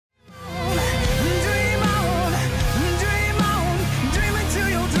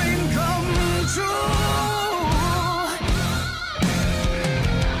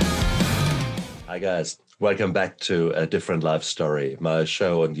guys. Welcome back to A Different Life Story, my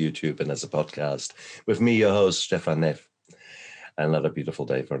show on YouTube and as a podcast. With me, your host, Stefan Neff. Another beautiful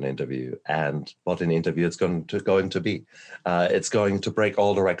day for an interview. And what an interview it's going to be. It's going to break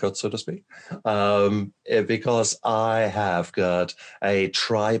all the records, so to speak, because I have got a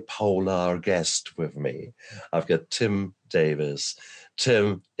tripolar guest with me. I've got Tim Davis.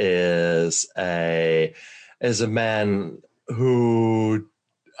 Tim is a man who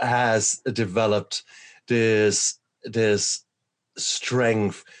has developed this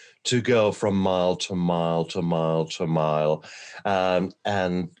strength to go from mile to mile to mile to mile.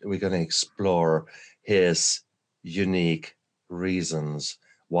 And we're going to explore his unique reasons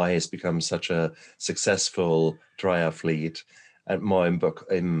why he's become such a successful triathlete, and more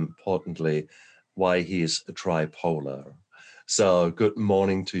importantly, why he's a tripolar. So good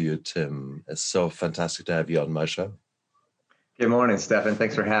morning to you, Tim. It's so fantastic to have you on my show. Good morning, Stefan.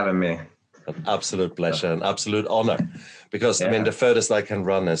 Thanks for having me. An absolute pleasure, an absolute honor, because I mean, the furthest I can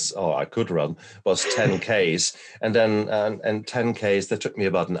run I could run was 10 Ks, and then and 10 Ks that took me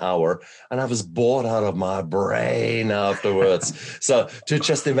about an hour, and I was bored out of my brain afterwards. So to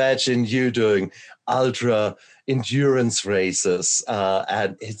just imagine you doing ultra endurance races,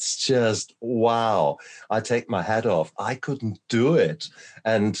 and it's just wow. I take my hat off. I couldn't do it,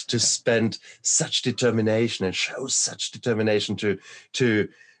 and to spend such determination and show such determination to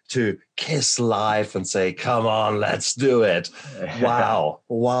kiss life and say, come on, let's do it. Wow,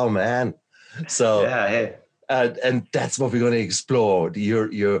 man. So, and that's what we're going to explore,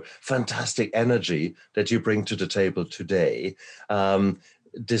 your fantastic energy that you bring to the table today,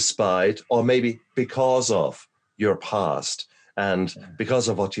 despite, or maybe because of your past and because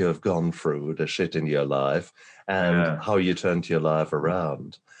of what you have gone through, the shit in your life, and how you turned your life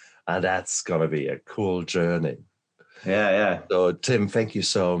around. And that's going to be a cool journey. Yeah. So, Tim, thank you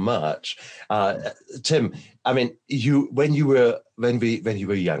so much. Tim, I mean, when you were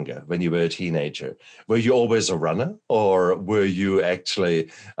younger, when you were a teenager, were you always a runner, or were you actually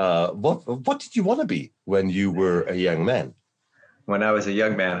what did you want to be when you were a young man? When I was a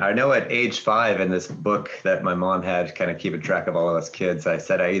young man, I know at age 5 in this book that my mom had, kind of keeping track of all of us kids, I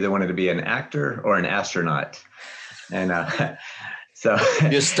said I either wanted to be an actor or an astronaut, and so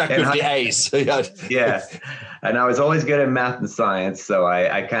you're stuck with the A's. Yeah. And I was always good at math and science. So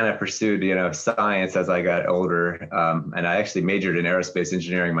I kind of pursued, science as I got older. And I actually majored in aerospace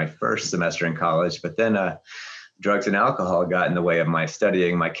engineering my first semester in college, but then drugs and alcohol got in the way of my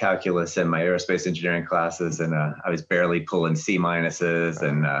studying my calculus and my aerospace engineering classes. And I was barely pulling C minuses.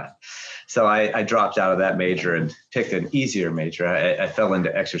 And so I dropped out of that major and picked an easier major. I fell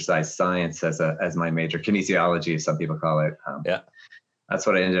into exercise science as my major, kinesiology, some people call it. That's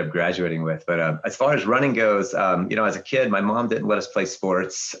what I ended up graduating with. But as far as running goes, as a kid, my mom didn't let us play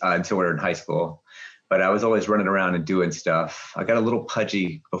sports until we were in high school. But I was always running around and doing stuff. I got a little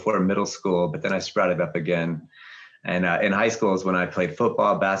pudgy before middle school, but then I sprouted up again. And in high school is when I played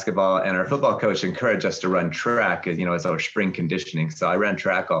football, basketball, and our football coach encouraged us to run track, as our spring conditioning. So I ran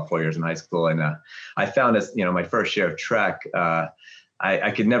track all 4 years in high school. And I found as, my first year of track,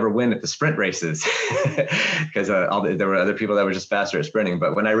 I could never win at the sprint races because there were other people that were just faster at sprinting.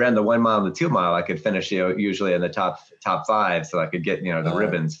 But when I ran the 1 mile and the 2 mile, I could finish, usually in the top 5. So I could get, the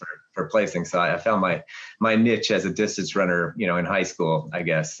ribbons for placing. So I found my niche as a distance runner, in high school, I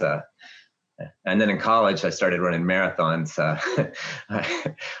guess. And then in college, I started running marathons.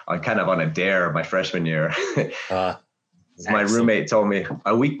 I'm kind of on a dare my freshman year. My roommate told me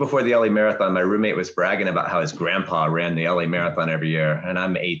a week before the LA Marathon, my roommate was bragging about how his grandpa ran the LA Marathon every year. And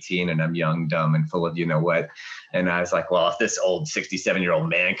I'm 18 and I'm young, dumb, and full of what. And I was like, well, if this old 67-year-old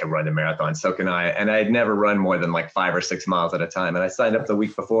man can run the marathon, so can I. And I had never run more than like 5 or 6 miles at a time. And I signed up the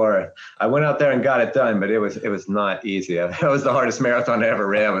week before. I went out there and got it done, but it was not easy. That was the hardest marathon I ever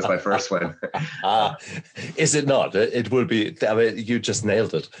ran. Was my first one. Is it not? It will be. I mean, you just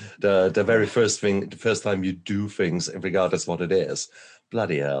nailed it. The very first thing, the first time you do things, regardless what it is.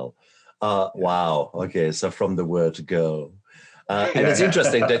 Bloody hell. Wow. Okay. So from the word go. And it's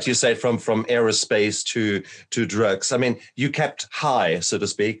interesting that you say from aerospace to drugs. I mean, you kept high, so to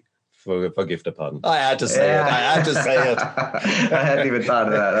speak. Forgive the pun. I had to say it. I hadn't even thought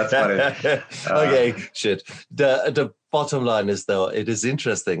of that. That's funny. Okay, shit. The bottom line is, though, it is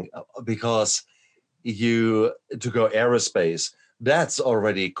interesting because to go aerospace, that's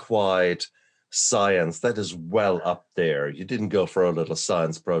already quite science. That is well up there. You didn't go for a little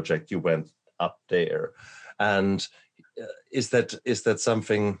science project. You went up there. And is that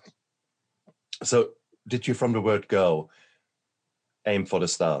something? So did you, from the word go, aim for the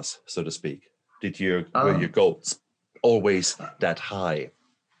stars, so to speak? Were your goals always that high?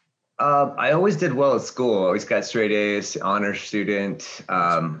 I always did well at school. Always got straight A's, honor student.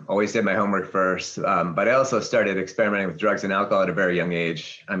 Always did my homework first. But I also started experimenting with drugs and alcohol at a very young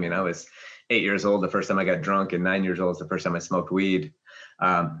age. I mean, I was 8 years old the first time I got drunk, and 9 years old the first time I smoked weed.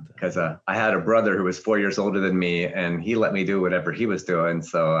 Because I had a brother who was 4 years older than me, and he let me do whatever he was doing.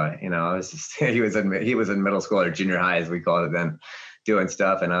 So I was just he was in middle school or junior high, as we called it then, doing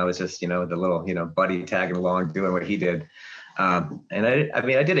stuff, and I was just the little buddy tagging along, doing what he did. And I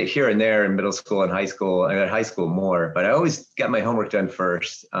mean, I did it here and there in middle school and high school, and at high school more, but I always got my homework done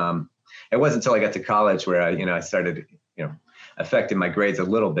first. It wasn't until I got to college where I started, affecting my grades a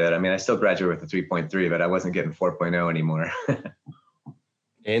little bit. I mean, I still graduated with a 3.3, but I wasn't getting 4.0 anymore.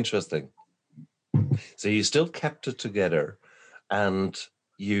 Interesting. So you still kept it together, and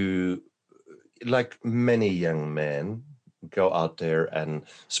you, like many young men, go out there and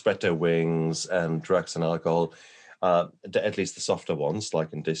spread their wings, and drugs and alcohol, at least the softer ones,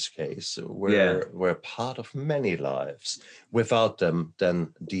 like in this case, were part of many lives without them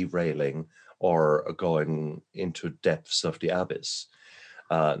then derailing or going into depths of the abyss.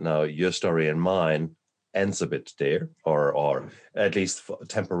 Now, your story and mine ends a bit there, or at least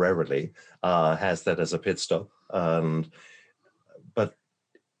temporarily, has that as a pit stop. But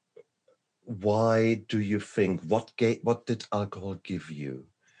why do you think, what did alcohol give you?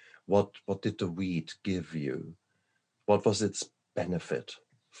 What did the weed give you? What was its benefit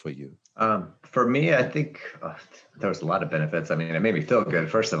for you? For me, I think there was a lot of benefits. I mean, it made me feel good,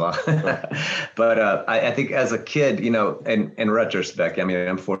 first of all. But I think as a kid, in retrospect, I mean,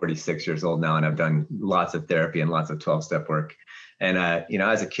 I'm 46 years old now, and I've done lots of therapy and lots of 12-step work. And,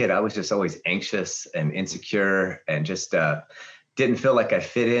 as a kid, I was just always anxious and insecure, and just didn't feel like I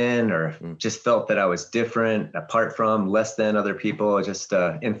fit in, or just felt that I was different, apart from, less than other people, just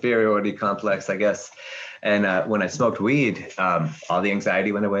inferiority complex, I guess. And when I smoked weed, all the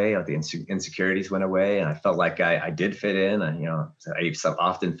anxiety went away, all the insecurities went away, and I felt like I did fit in. And I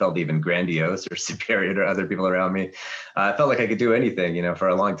often felt even grandiose or superior to other people around me. I felt like I could do anything. For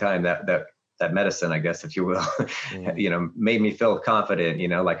a long time, that medicine, I guess, if you will, made me feel confident.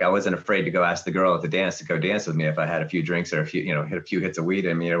 Like I wasn't afraid to go ask the girl at the dance to go dance with me if I had a few drinks or hit a few hits of weed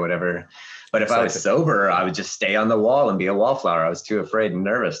in me or whatever. But if I was sober, I would just stay on the wall and be a wallflower. I was too afraid and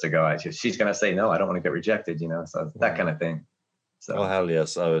nervous to go. She's going to say, no, I don't want to get rejected, so that kind of thing. So. Oh, hell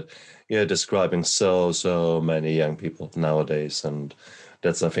yes. You're describing so many young people nowadays. And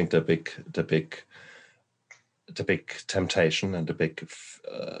that's, I think, the big temptation and the big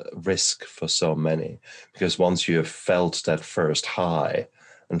risk for so many. Because once you have felt that first high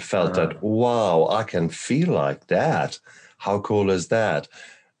and felt that, wow, I can feel like that. How cool is that?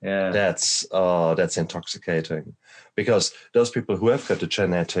 Yeah, that's intoxicating, because those people who have got a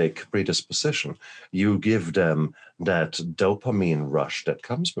genetic predisposition, you give them that dopamine rush that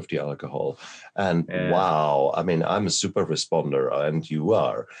comes with the alcohol, and wow, I mean, I'm a super responder, and you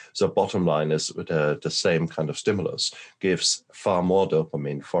are. So bottom line is, the same kind of stimulus gives far more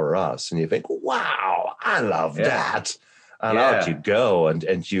dopamine for us, and you think, wow, I love that, and out you go,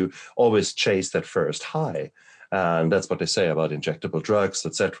 and you always chase that first high. And that's what they say about injectable drugs,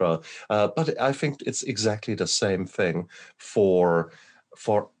 etc. But I think it's exactly the same thing for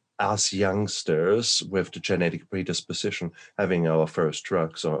us youngsters with the genetic predisposition, having our first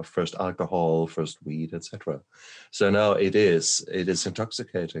drugs or first alcohol, first weed, etc. So now it is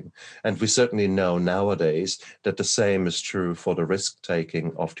intoxicating. And we certainly know nowadays that the same is true for the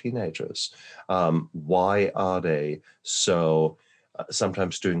risk-taking of teenagers. Why are they so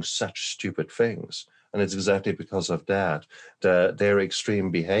sometimes doing such stupid things? And it's exactly because of that. Their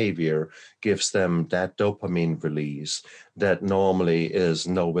extreme behavior gives them that dopamine release that normally is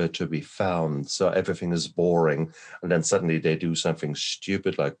nowhere to be found. So everything is boring. And then suddenly they do something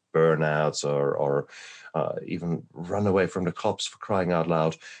stupid like burnouts or even run away from the cops, for crying out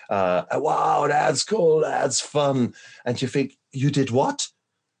loud. Wow, that's cool. That's fun. And you think, you did what?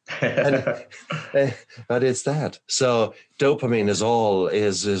 But it's that. So dopamine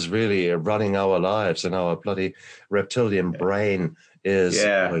is really running our lives, and our bloody reptilian brain is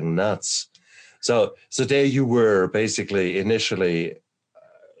going nuts. So there you were, basically initially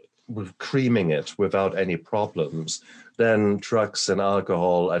creaming it without any problems. Then drugs and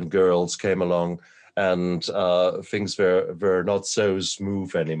alcohol and girls came along, and things were not so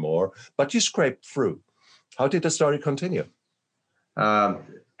smooth anymore. But you scraped through. How did the story continue?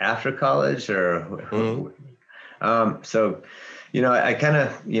 After college, or so, I kind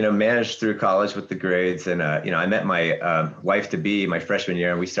of, managed through college with the grades, and I met my wife to be my freshman year,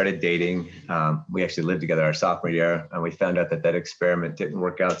 and we started dating. We actually lived together our sophomore year, and we found out that experiment didn't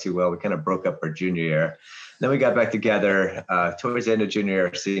work out too well. We kind of broke up our junior year. Then we got back together towards the end of junior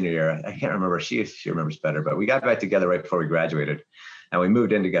year, senior year. I can't remember. She remembers better, but we got back together right before we graduated, and we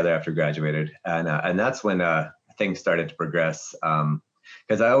moved in together after graduated. And that's when things started to progress.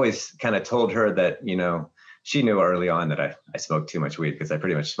 Because I always kind of told her that, she knew early on that I smoked too much weed because I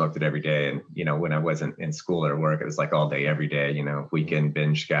pretty much smoked it every day. And, when I wasn't in school or work, it was like all day, every day, weekend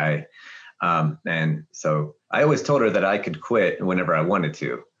binge guy. And so I always told her that I could quit whenever I wanted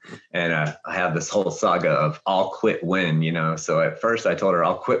to. And I have this whole saga of I'll quit when, so at first I told her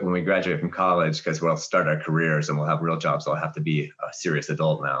I'll quit when we graduate from college because we'll start our careers and we'll have real jobs. So I'll have to be a serious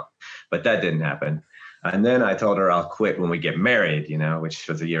adult now. But that didn't happen. And then I told her I'll quit when we get married, which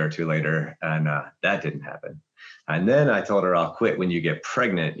was a year or two later. And that didn't happen. And then I told her I'll quit when you get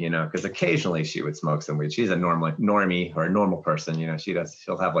pregnant, because occasionally she would smoke some weed. She's a normie or a normal person,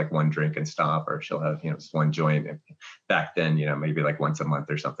 she'll have like one drink and stop, or she'll have, just one joint. Back then, maybe like once a month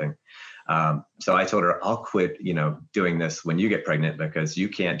or something. So I told her I'll quit, doing this when you get pregnant because you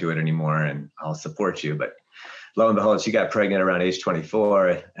can't do it anymore and I'll support you. But lo and behold, she got pregnant around age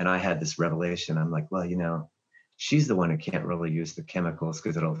 24. And I had this revelation. I'm like, well, she's the one who can't really use the chemicals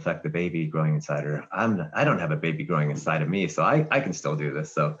because it'll affect the baby growing inside her. I don't have a baby growing inside of me, so I can still do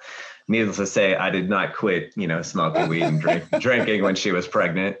this. So needless to say, I did not quit, smoking weed and drinking when she was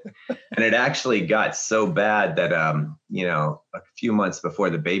pregnant. And it actually got so bad that, a few months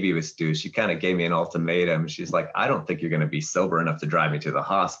before the baby was due, she kind of gave me an ultimatum. She's like, I don't think you're going to be sober enough to drive me to the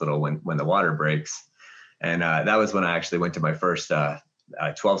hospital when the water breaks. And that was when I actually went to my first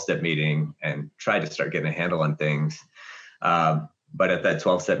 12-step meeting and tried to start getting a handle on things. But at that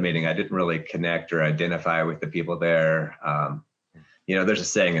 12-step meeting, I didn't really connect or identify with the people there. There's a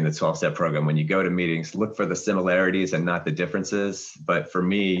saying in the 12-step program, when you go to meetings, look for the similarities and not the differences. But for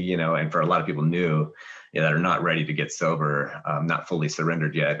me, and for a lot of people new, that are not ready to get sober, not fully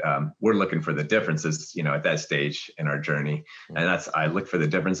surrendered yet, we're looking for the differences, at that stage in our journey. And I looked for the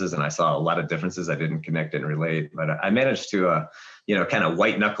differences and I saw a lot of differences. I didn't connect and relate, but I managed to, kind of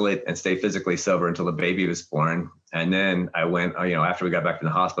white knuckle it and stay physically sober until the baby was born. And then I went, after we got back from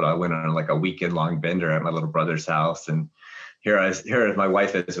the hospital, I went on like a weekend long bender at my little brother's house. And here my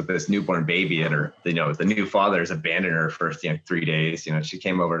wife is with this newborn baby, and her, the new father has abandoned her for 3 days. She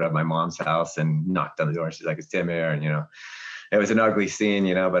came over to my mom's house and knocked on the door. She's like, "It's Tim here," and it was an ugly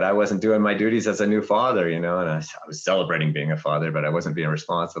scene, but I wasn't doing my duties as a new father, and I was celebrating being a father, but I wasn't being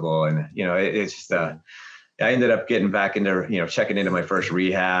responsible, and it's just I ended up getting back into, checking into my first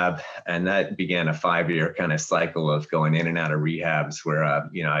rehab, and that began a 5-year kind of cycle of going in and out of rehabs where,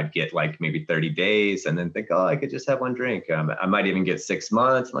 I'd get like maybe 30 days and then think, oh, I could just have one drink. I might even get 6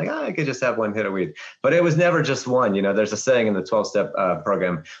 months. I'm like, I could just have one hit of weed. But it was never just one. There's a saying in the 12-step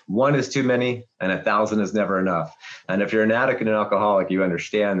program, one is too many and 1,000 is never enough. And if you're an addict and an alcoholic, you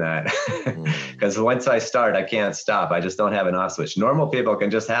understand that. Because once I start, I can't stop. I just don't have an off switch. Normal people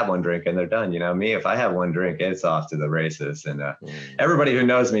can just have one drink and they're done. Me, if I have one drink, it's off to the races. And everybody who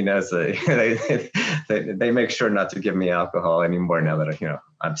knows me knows that they make sure not to give me alcohol anymore now that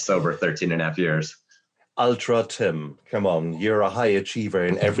I'm sober 13 and a half years. Ultra Tim, come on, you're a high achiever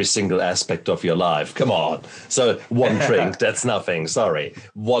in every single aspect of your life. Come on. So one drink, that's nothing. Sorry.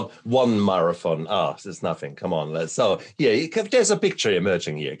 One marathon. It's nothing. Come on. There's a picture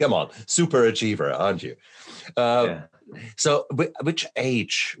emerging here. Come on. Super achiever, aren't you? Yeah. So which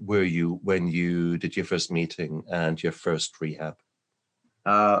age were you when you did your first meeting and your first rehab?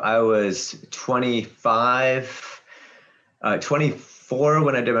 I was 25, 24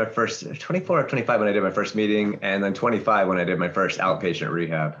 when I did my first, 24 or 25 when I did my first meeting, and then 25 when I did my first outpatient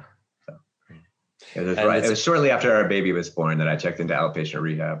rehab. So it was shortly after our baby was born that I checked into outpatient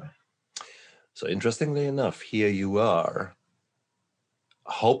rehab. So interestingly enough, here you are,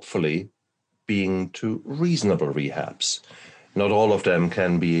 hopefully being to reasonable rehabs. Not all of them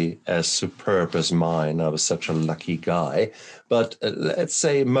can be as superb as mine. I was such a lucky guy. But let's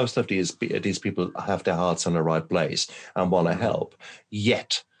say most of these people have their hearts in the right place and want to help.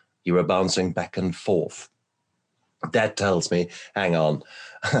 Yet you are bouncing back and forth. That tells me, hang on,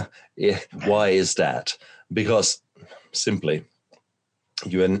 why is that? Because simply,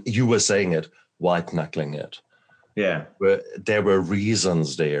 you were saying it, white knuckling it. Yeah. There were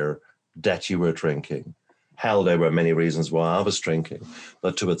reasons there that you were drinking. Hell, there were many reasons why I was drinking.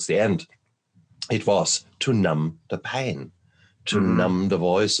 But towards the end, it was to numb the pain, to numb the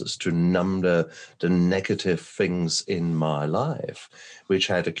voices, to numb the negative things in my life, which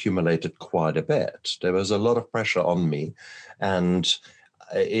had accumulated quite a bit. There was a lot of pressure on me, and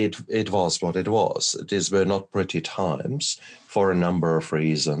it was what it was. These were not pretty times for a number of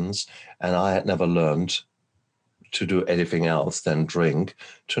reasons, and I had never learned to do anything else than drink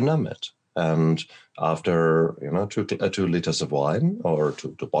to numb it. And after, 2 liters of wine or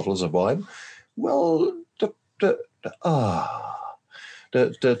two bottles of wine, well,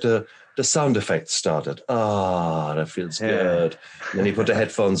 the sound effects started. That feels good. And then you put the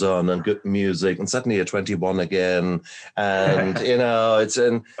headphones on and good music, and suddenly you're 21 again. And, it's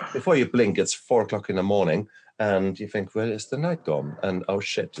before you blink, it's 4 o'clock in the morning. And you think, well, is the night gone? And oh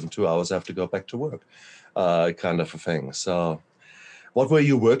shit, in 2 hours I have to go back to work, kind of a thing. So what were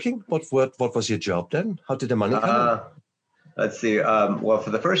you working? What was your job then? How did the money come in? Let's see. Well,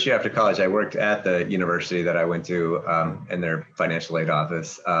 for the first year after college, I worked at the university that I went to in their financial aid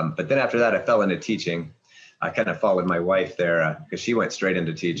office. But then after that, I fell into teaching. I kind of followed my wife there because she went straight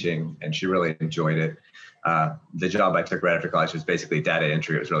into teaching and she really enjoyed it. The job I took right after college was basically data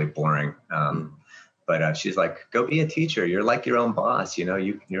entry. It was really boring. But she's like, go be a teacher. You're like your own boss. You're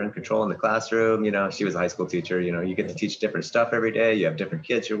in control in the classroom. She was a high school teacher. You get to teach different stuff every day. You have different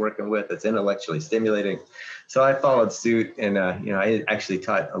kids you're working with. It's intellectually stimulating. So I followed suit, and I actually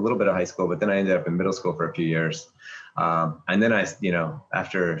taught a little bit of high school, but then I ended up in middle school for a few years. And then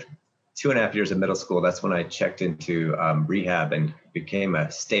after 2.5 years of middle school, that's when I checked into rehab and became a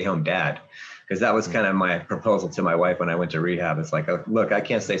stay-home dad, because that was kind of my proposal to my wife when I went to rehab. It's like, look, I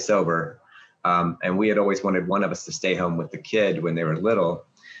can't stay sober. And we had always wanted one of us to stay home with the kid when they were little.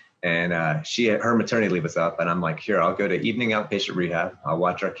 And her maternity leave was up, and I'm like, here, I'll go to evening outpatient rehab. I'll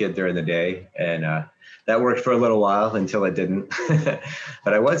watch our kid during the day. And that worked for a little while until it didn't.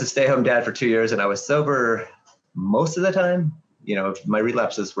 But I was a stay-home dad for 2 years, and I was sober most of the time. My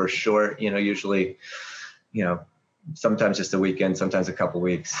relapses were short, usually, sometimes just a weekend, sometimes a couple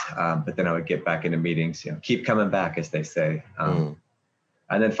weeks. But then I would get back into meetings, keep coming back, as they say. And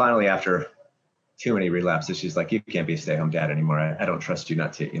then finally, after too many relapses, she's like, you can't be a stay-home dad anymore. I don't trust you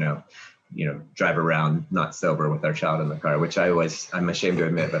not to, drive around not sober with our child in the car, which I'm ashamed to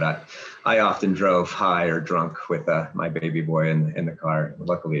admit, but I often drove high or drunk with my baby boy in the car.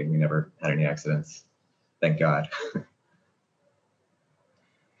 Luckily, we never had any accidents. Thank God.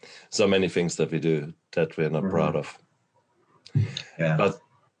 So many things that we do that we're not proud of. Yeah. But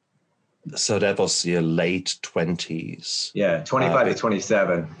so that was your late 20s. Yeah, 25 to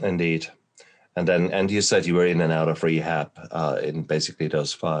 27. Indeed. And you said you were in and out of rehab in basically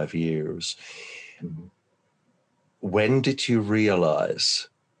those 5 years. Mm-hmm. When did you realize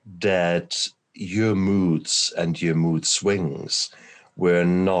that your moods and your mood swings were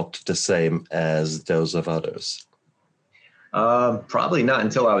not the same as those of others? Probably not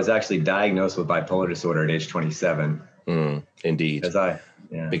until I was actually diagnosed with bipolar disorder at age 27. Indeed.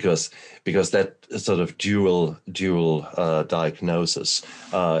 Because that sort of dual diagnosis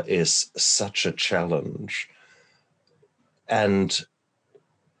is such a challenge, and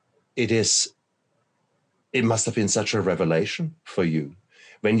it must have been such a revelation for you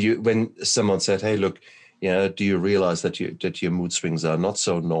when someone said, "Hey, look, do you realize that your mood swings are not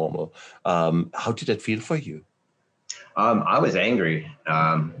so normal?" How did it feel for you? I was angry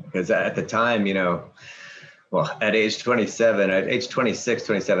because at the time, well, at age 27, at age 26,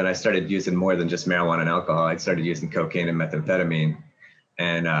 27, I started using more than just marijuana and alcohol. I started using cocaine and methamphetamine.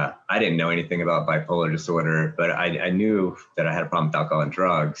 And I didn't know anything about bipolar disorder, but I knew that I had a problem with alcohol and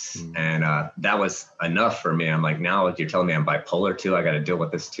drugs. And that was enough for me. I'm like, now you're telling me I'm bipolar too. I got to deal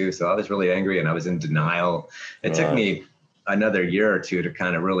with this too. So I was really angry and I was in denial. It took me another year or two to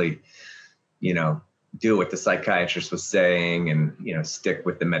kind of really, do what the psychiatrist was saying and, stick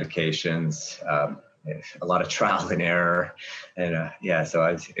with the medications. A lot of trial and error. And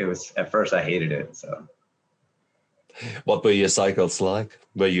so it was, at first I hated it. So. What were your cycles like?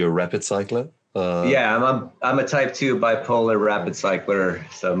 Were you a rapid cycler? Yeah, I'm a type 2 bipolar rapid cycler.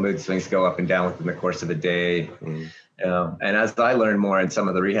 So mood swings go up and down within the course of a day. And as I learned more in some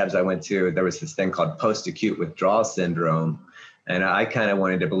of the rehabs I went to, there was this thing called post-acute withdrawal syndrome. And I kind of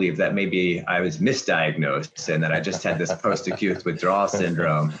wanted to believe that maybe I was misdiagnosed and that I just had this post-acute withdrawal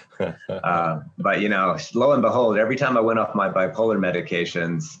syndrome. But, lo and behold, every time I went off my bipolar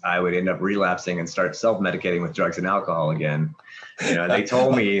medications, I would end up relapsing and start self-medicating with drugs and alcohol again. They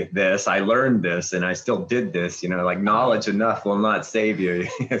told me this, I learned this, and I still did this, like knowledge enough will not save you.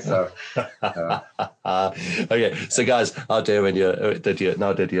 So, okay. So guys out there,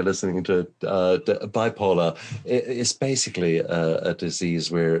 now that you're listening to the bipolar, it's basically a disease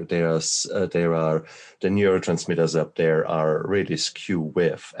where there are the neurotransmitters up there are really skewed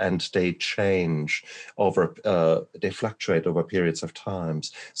with, and they change over, they fluctuate over periods of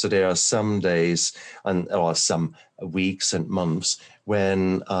times. So there are some days or some weeks and months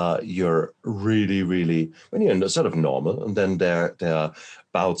when you're really, when you're sort of normal, and then there are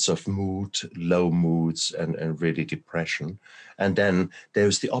bouts of low moods, and really depression. And then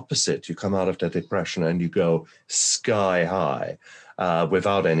there's the opposite. You come out of that depression and you go sky high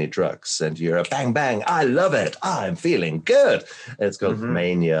without any drugs, and you're bang, bang, I love it. I'm feeling good. It's called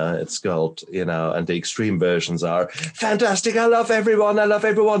mania. It's called, and the extreme versions are fantastic. I love everyone.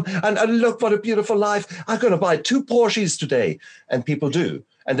 And look, what a beautiful life. I'm going to buy 2 Porsches today. And people do.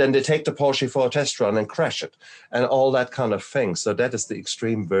 And then they take the Porsche for a test run and crash it and all that kind of thing. So that is the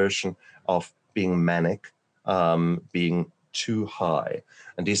extreme version of being manic, being too high.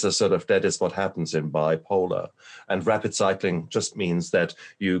 And these are that is what happens in bipolar. And rapid cycling just means that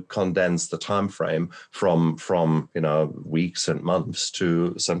you condense the time frame from weeks and months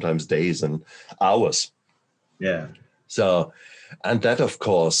to sometimes days and hours. Yeah. So, and that, of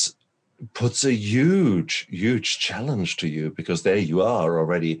course, puts a huge challenge to you, because there you are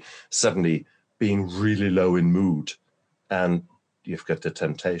already suddenly being really low in mood, and you've got the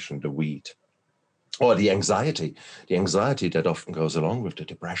temptation, the weed, or the anxiety that often goes along with the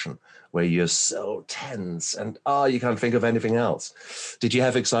depression, where you're so tense and you can't think of anything else. Did you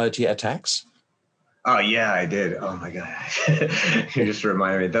have anxiety attacks? Oh, yeah, I did. Oh, my God. You just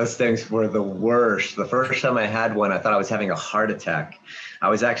reminded me. Those things were the worst. The first time I had one, I thought I was having a heart attack.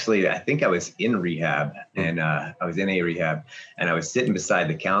 I think I was in rehab, and I was in a rehab, and I was sitting beside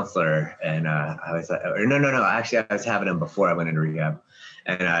the counselor, and I was like, no. Actually, I was having them before I went into rehab.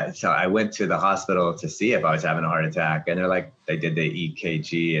 And so I went to the hospital to see if I was having a heart attack. And they're like, they did the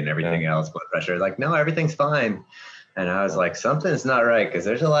EKG and everything else, blood pressure. Like, no, everything's fine. And I was like, something's not right, because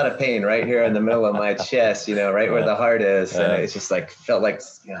there's a lot of pain right here in the middle of my chest, right where the heart is. And it's just like, felt like,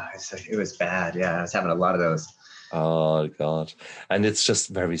 it was bad. Yeah, I was having a lot of those. Oh, God. And it's just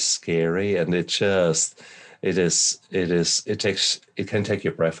very scary. And it can take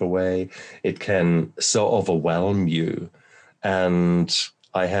your breath away. It can so overwhelm you. And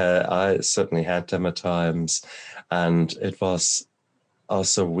I certainly had them at times, and it was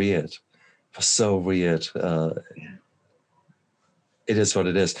also weird. It was so weird. It is what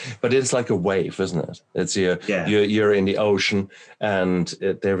it is, but it's like a wave, isn't it? It's you're in the ocean, and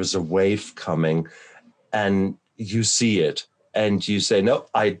there is a wave coming, and you see it, and you say, no,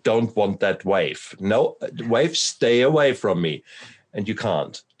 I don't want that wave. No, wave, stay away from me. And you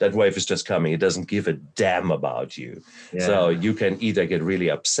can't. That wave is just coming. It doesn't give a damn about you. Yeah. So you can either get really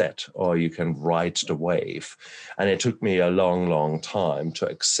upset, or you can ride the wave. And it took me a long time to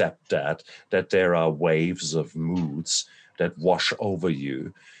accept that there are waves of moods that wash over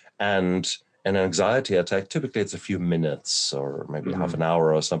you. And an anxiety attack, typically it's a few minutes or maybe half an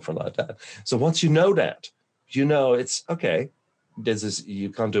hour or something like that. So once you know that, it's okay. You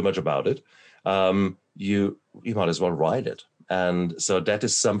can't do much about it. You might as well ride it. And so that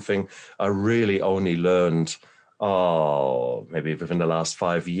is something I really only learned, maybe within the last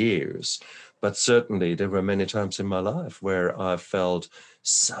 5 years. But certainly there were many times in my life where I felt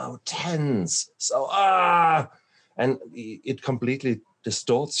so tense, and it completely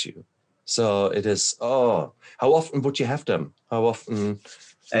distorts you. So it is, how often would you have them? How often?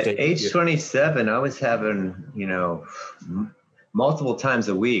 At age 27, I was having, multiple times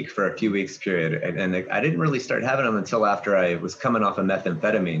a week for a few weeks period. And I didn't really start having them until after I was coming off of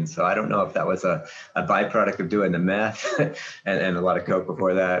methamphetamine. So I don't know if that was a byproduct of doing the meth and a lot of coke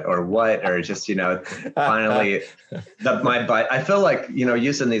before that, or what, or just, finally, I feel like,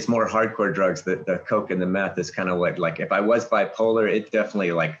 using these more hardcore drugs, the coke and the meth is kind of what, like, if I was bipolar, it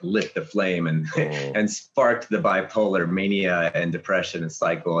definitely like lit the flame and and sparked the bipolar mania and depression and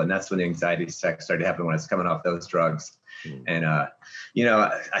cycle. And that's when the anxiety attacks started happening, when I was coming off those drugs. And, I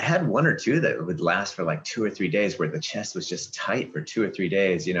had one or two that would last for like 2 or 3 days, where the chest was just tight for 2 or 3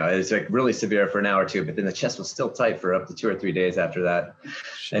 days. It was like really severe for an hour or two, but then the chest was still tight for up to 2 or 3 days after that.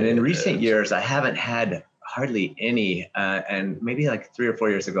 And in recent years, I haven't had hardly any. And maybe like 3 or 4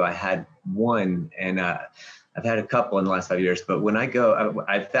 years ago, I had one, and I've had a couple in the last 5 years, but when I go,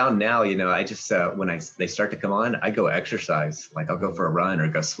 I found now, I just, they start to come on, I go exercise. Like I'll go for a run or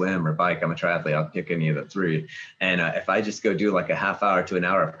go swim or bike. I'm a triathlete. I'll pick any of the three. And if I just go do like a half hour to an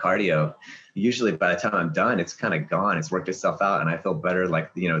hour of cardio, usually by the time I'm done, it's kind of gone. It's worked itself out. And I feel better.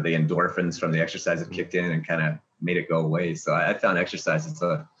 Like, the endorphins from the exercise have kicked in and kind of made it go away. So I found exercise is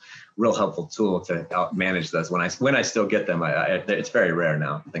a real helpful tool to help manage those. When I still get them, it's very rare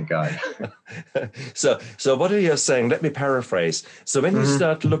now, thank God. So what are you saying? Let me paraphrase. So when you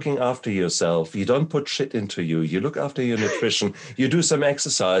start looking after yourself, you don't put shit into you. You look after your nutrition. You do some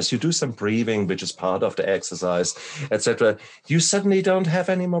exercise. You do some breathing, which is part of the exercise, etc. You suddenly don't have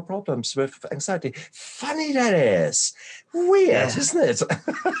any more problems with anxiety. Funny that is. Weird, isn't it?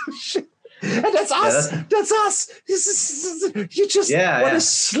 Shit. And that's us. That's us. You just want to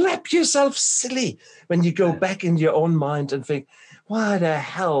slap yourself silly when you go back in your own mind and think, why the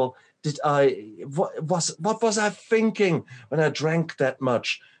hell did what was I thinking when I drank that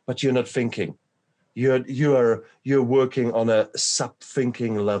much? But you're not thinking. You're working on a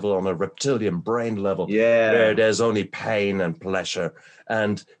sub-thinking level, on a reptilian brain level, where there's only pain and pleasure.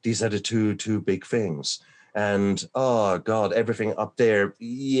 And these are the two big things. And oh God, everything up there.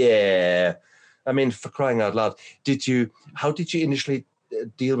 Yeah. I mean, for crying out loud, how did you initially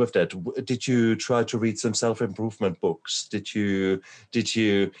deal with that? Did you try to read some self-improvement books?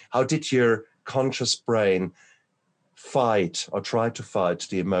 How did your conscious brain fight or try to fight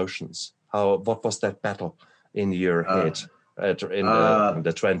the emotions? What was that battle in your head in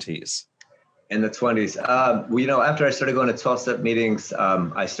the 20s? In the 20s. After I started going to 12-step meetings,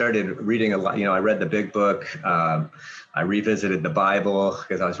 I started reading a lot. I read the big book. I revisited the Bible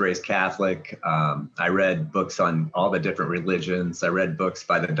because I was raised Catholic. I read books on all the different religions. I read books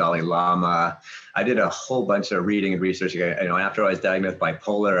by the Dalai Lama. I did a whole bunch of reading and research. After I was diagnosed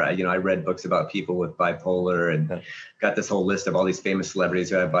bipolar, I read books about people with bipolar and got this whole list of all these famous celebrities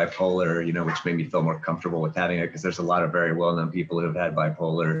who have bipolar, which made me feel more comfortable with having it because there's a lot of very well-known people who have had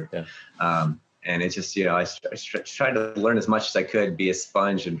bipolar. Yeah. And it's just, I tried to learn as much as I could, be a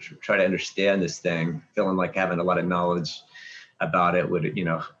sponge and try to understand this thing, feeling like having a lot of knowledge about it would, it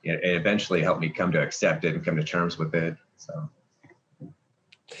eventually help me come to accept it and come to terms with it. So.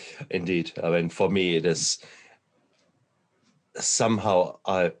 Indeed. I mean, for me, it is somehow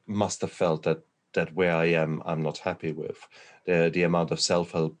I must have felt that where I am, I'm not happy with. The amount of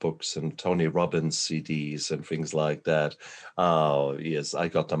self-help books and Tony Robbins CDs and things like that. Oh, yes, I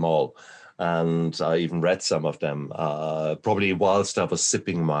got them all. And I even read some of them, probably whilst I was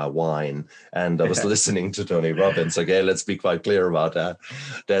sipping my wine and I was listening to Tony Robbins. Okay, let's be quite clear about that.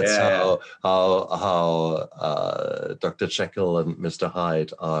 That's how Dr. Jekyll and Mr.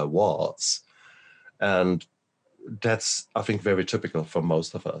 Hyde was. And that's, I think, very typical for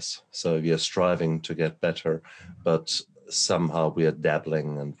most of us. So we are striving to get better, but somehow we are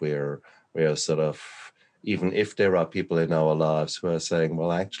dabbling and we're sort of, even if there are people in our lives who are saying,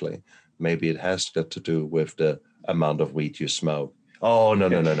 well, actually, maybe it has got to do with the amount of weed you smoke. Oh, no,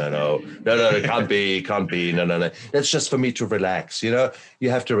 it can't be, no. That's just for me to relax, You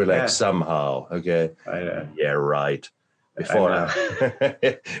have to relax somehow, okay? Yeah, right. Before,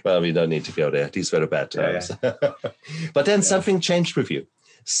 well, we don't need to go there. These were the bad times. But then something changed with you.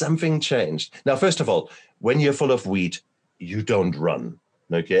 Something changed. Now, first of all, when you're full of weed, you don't run.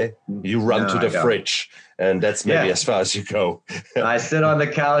 Okay, you run to the fridge, and that's maybe as far as you go. I sit on the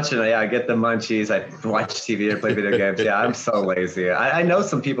couch and I get the munchies. I watch TV or play video games. Yeah, I'm so lazy. I know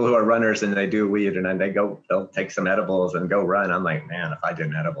some people who are runners and they do weed and they'll take some edibles and go run. I'm like, man, if I did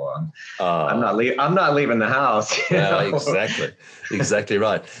an edible, I'm not leaving the house. Exactly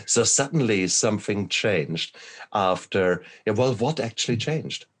right. So suddenly something changed after. Well, what actually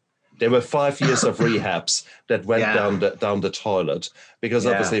changed? There were 5 years of rehabs that went down the toilet because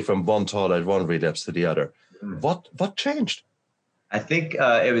obviously from one toilet, one relapse to the other. What changed? I think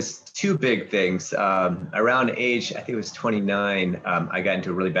it was two big things. Around age, I think it was 29, I got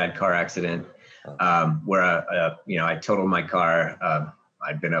into a really bad car accident where I totaled my car.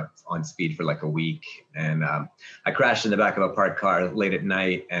 I'd been up on speed for like a week, and I crashed in the back of a parked car late at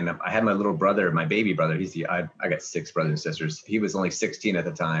night. And I had my little brother, my baby brother. I got 6 brothers and sisters. He was only 16 at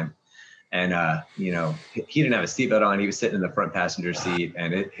the time. And, he didn't have a seatbelt on. He was sitting in the front passenger seat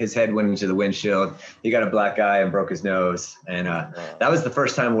and his head went into the windshield. He got a black eye and broke his nose. And that was the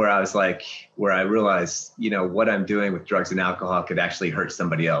first time where I realized, what I'm doing with drugs and alcohol could actually hurt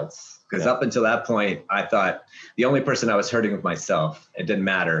somebody else. Because up until that point, I thought the only person I was hurting was myself. It didn't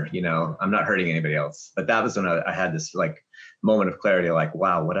matter, I'm not hurting anybody else. But that was when I had this moment of clarity,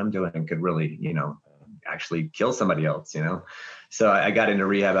 wow, what I'm doing could really, actually kill somebody else, So I got into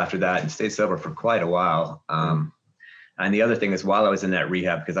rehab after that and stayed sober for quite a while. And the other thing is, while I was in that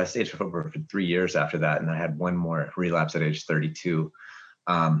rehab, because I stayed sober for 3 years after that, and I had one more relapse at age 32.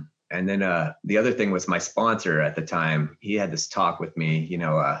 And then the other thing was my sponsor at the time. He had this talk with me,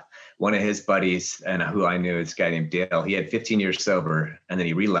 one of his buddies and who I knew, this guy named Dale, he had 15 years sober, and then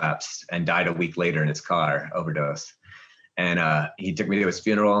he relapsed and died a week later in his car, overdose. And he took me to his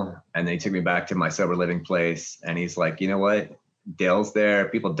funeral, and then he took me back to my sober living place. And he's like, you know what? Dale's there.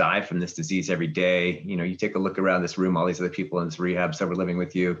 People die from this disease every day. You take a look around this room, all these other people in this rehab sober living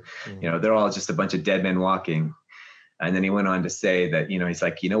with you, they're all just a bunch of dead men walking. And then he went on to say that, he's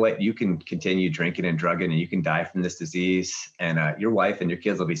like, you know what, you can continue drinking and drugging and you can die from this disease, and your wife and your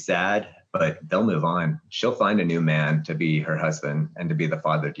kids will be sad, but they'll move on. She'll find a new man to be her husband and to be the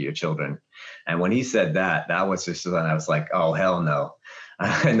father to your children. And when he said that, that was just when I was like, oh, hell no.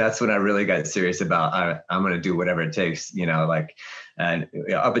 And that's when I really got serious about, I'm going to do whatever it takes, and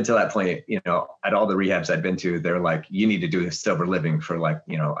up until that point, at all the rehabs I'd been to, they're like, you need to do sober living for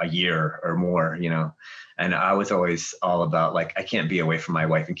a year or more, And I was always all about I can't be away from my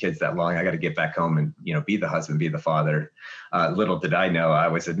wife and kids that long. I got to get back home and, be the husband, be the father. Little did I know I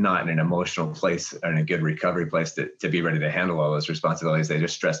was not in an emotional place or in a good recovery place to be ready to handle all those responsibilities. They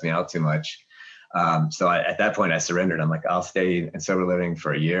just stressed me out too much. So at that point I surrendered. I'm like, I'll stay in sober living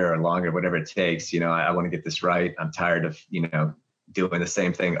for a year or longer, whatever it takes. I want to get this right. I'm tired of, doing the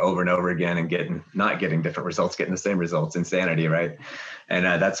same thing over and over again and not getting different results, getting the same results, insanity. Right. And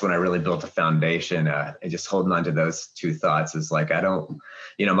that's when I really built a foundation, and just holding on to those two thoughts is my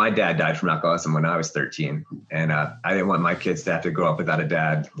dad died from alcoholism when I was 13, and I didn't want my kids to have to grow up without a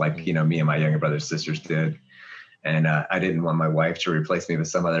dad like, me and my younger brothers, sisters did. And I didn't want my wife to replace me with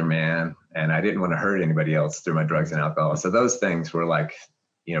some other man, and I didn't want to hurt anybody else through my drugs and alcohol. So those things were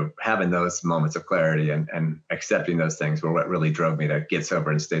having those moments of clarity and accepting those things were what really drove me to get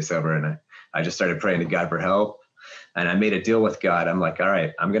sober and stay sober. And I just started praying to God for help. And I made a deal with God. I'm like, all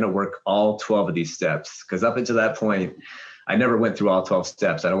right, I'm going to work all 12 of these steps. Because up until that point, I never went through all 12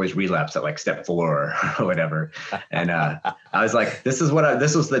 steps. I'd always relapse at step 4 or whatever. And I was like, this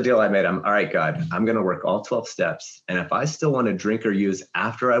was the deal I made. All right, God, I'm going to work all 12 steps. And if I still want to drink or use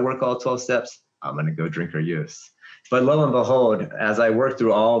after I work all 12 steps, I'm going to go drink or use. But lo and behold, as I worked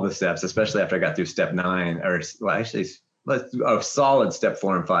through all the steps, especially after I got through step 9, a solid step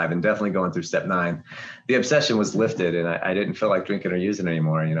 4 and 5, and definitely going through step 9, the obsession was lifted, and I didn't feel like drinking or using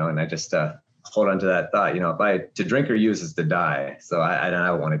anymore, and I just hold on to that thought, to drink or use is to die. So I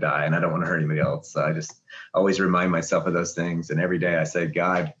don't want to die, and I don't want to hurt anybody else. So I just always remind myself of those things. And every day I say,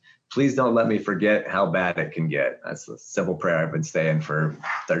 God, please don't let me forget how bad it can get. That's a simple prayer I've been saying for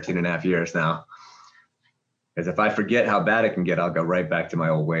 13 and a half years now. Because if I forget how bad it can get, I'll go right back to my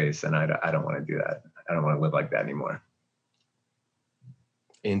old ways. And I don't want to do that. I don't want to live like that anymore.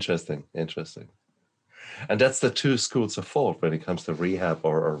 Interesting. And that's the two schools of thought when it comes to rehab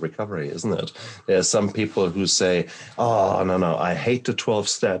or recovery, isn't it? There are some people who say, oh, no, I hate the 12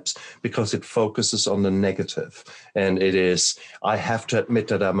 steps because it focuses on the negative. And it is, I have to admit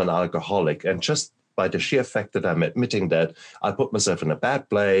that I'm an alcoholic. And just by the sheer fact that I'm admitting that, I put myself in a bad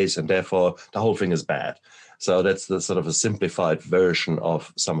place, and therefore the whole thing is bad. So that's the sort of a simplified version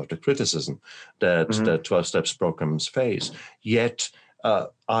of some of the criticism that the 12 steps programs face. Yet,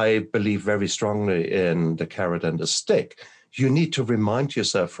 I believe very strongly in the carrot and the stick. You need to remind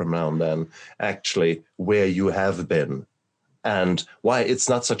yourself from now and then actually where you have been and why it's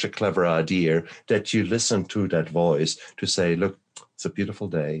not such a clever idea that you listen to that voice to say, look, it's a beautiful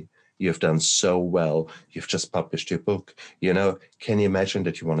day. You've done so well. You've just published your book. Can you imagine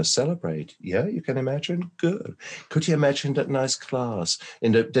that you want to celebrate? Yeah, you can imagine. Good. Could you imagine that nice glass,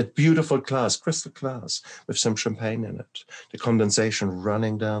 in that beautiful glass, crystal glass, with some champagne in it, the condensation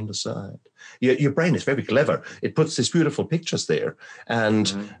running down the side? Your brain is very clever. It puts these beautiful pictures there and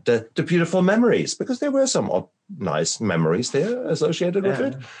the beautiful memories, because there were some nice memories there associated with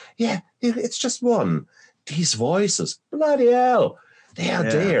it. Yeah, it's just one. These voices, bloody hell, they are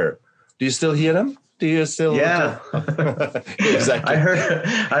there. Do you still hear them? Do you still? Yeah, exactly.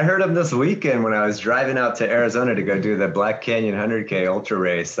 I heard them this weekend when I was driving out to Arizona to go do the Black Canyon 100K ultra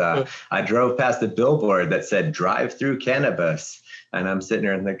race. I drove past a billboard that said "Drive through cannabis," and I'm sitting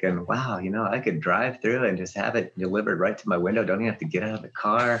there and thinking, "Wow, I could drive through and just have it delivered right to my window. Don't even have to get out of the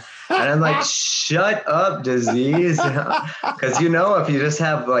car." And I'm like, "Shut up, disease!" Because if you just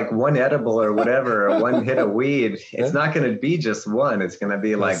have one edible or whatever, or one hit of weed, it's not going to be just one. It's going to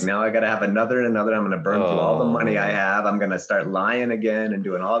be now I got to have another and another. I'm going to burn through all the money I have. I'm going to start lying again and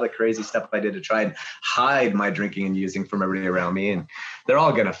doing all the crazy stuff I did to try and hide my drinking and using from everybody around me. And they're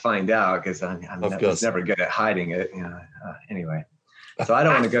all going to find out because I'm never good at hiding it. Anyway. So I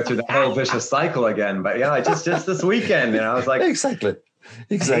don't want to go through the whole vicious cycle again, but just this weekend, I was like, exactly.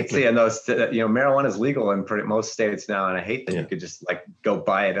 Exactly. And those, marijuana is legal in most states now, and I hate that you could just like go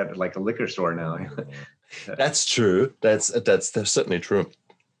buy it at like a liquor store now. That's true. That's certainly true.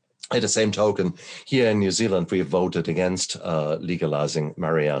 At the same token, here in New Zealand, we voted against legalizing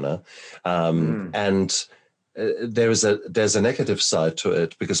marijuana, and there's a negative side to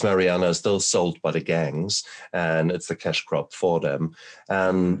it because marijuana is still sold by the gangs, and it's the cash crop for them.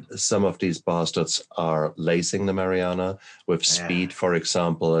 And some of these bastards are lacing the marijuana with speed, for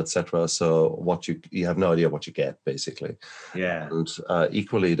example, etc. So what you have no idea what you get, basically. Yeah. And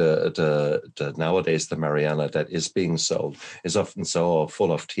equally, the nowadays the marijuana that is being sold is often so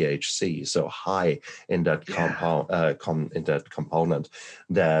full of THC, so high in that component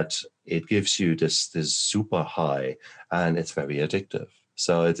that it gives you this super high, and it's very addictive.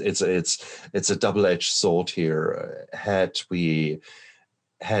 So it's a double-edged sword here. Had we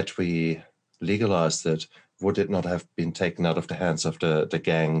legalized it, would it not have been taken out of the hands of the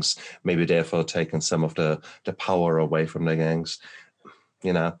gangs? Maybe therefore taken some of the power away from the gangs.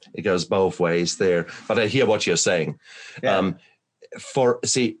 It goes both ways there. But I hear what you're saying. Yeah. For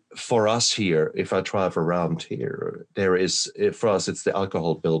us here, if I drive around here, for us it's the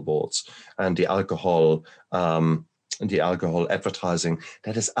alcohol billboards and the alcohol advertising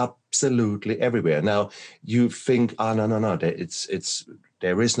that is absolutely everywhere. Now you think, no,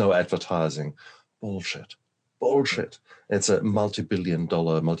 there is no advertising. Bullshit. It's a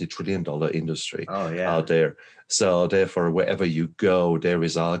multi-trillion-dollar industry out there. So therefore, wherever you go, there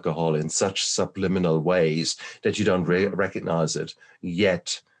is alcohol in such subliminal ways that you don't recognize it.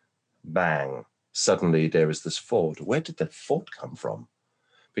 Yet, bang, suddenly there is this thought. Where did that thought come from?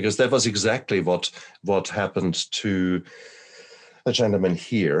 Because that was exactly what happened to a gentleman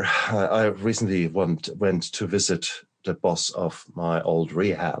here. I recently went to visit the boss of my old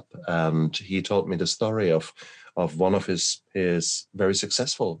rehab, and he told me the story of one of his very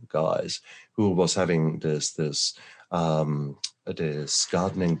successful guys who was having this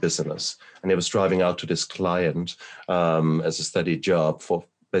gardening business, and he was driving out to this client as a steady job for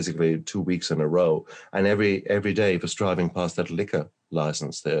basically 2 weeks in a row, and every day he was driving past that liquor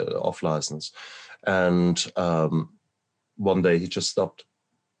license, the off license, and one day he just stopped,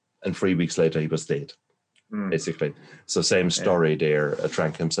 and 3 weeks later he was dead. Basically. So same story there,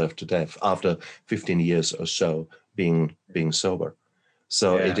 drank himself to death after 15 years or so being sober.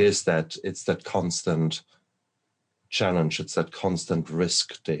 So it's that constant challenge, it's that constant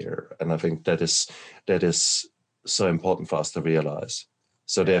risk there. And I think that is so important for us to realize.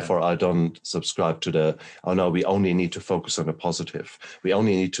 So therefore, I don't subscribe to we only need to focus on the positive. We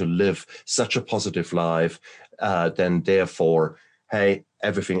only need to live such a positive life, then therefore, hey,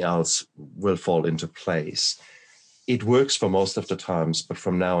 everything else will fall into place. It works for most of the times, but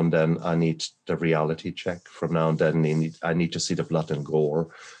from now and then, I need the reality check. From now and then, I need to see the blood and gore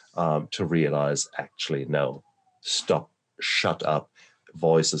to realize, actually, no, stop, shut up,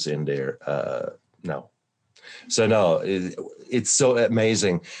 voices in there, no. So no, it's so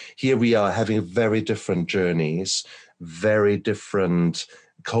amazing. Here we are having very different journeys, very different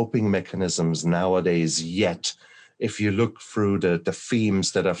coping mechanisms nowadays, yet if you look through the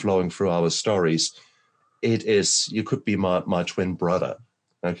themes that are flowing through our stories, you could be my twin brother.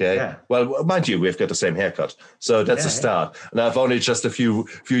 Okay. Yeah. Well, mind you, we've got the same haircut, so that's a start. Yeah. And I've only just a few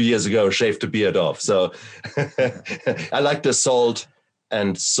years ago shaved the beard off. So I like the salt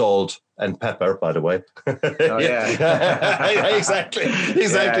and pepper, by the way. Oh yeah. Exactly.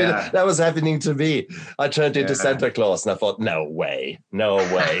 Yeah. That was happening to me. I turned into Santa Claus, and I thought, no way.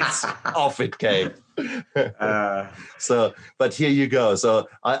 Off it came. But here you go. So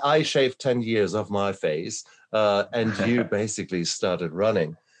I shaved 10 years off my face, and you basically started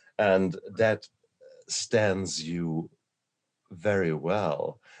running, and that stands you very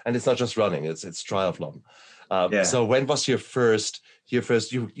well. And it's not just running; it's triathlon. So when was your first? You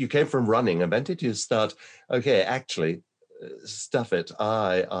came from running, and when did you start? Okay, actually, stuff it.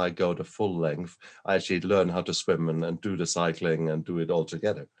 I go the full length. I actually learn how to swim and do the cycling and do it all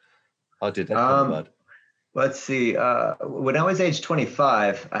together. How did that come about? Let's see. When I was age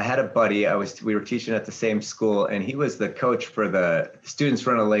 25, I had a buddy. We were teaching at the same school, and he was the coach for the Students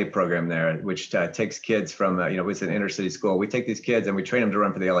Run LA program there, which takes kids from it's an inner city school. We take these kids and we train them to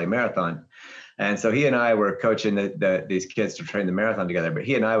run for the LA Marathon. And so he and I were coaching these kids to train the marathon together, but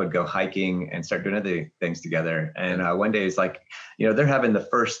he and I would go hiking and start doing other things together. And one day he's like, they're having the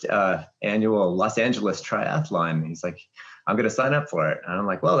first annual Los Angeles triathlon. He's like, I'm going to sign up for it. And I'm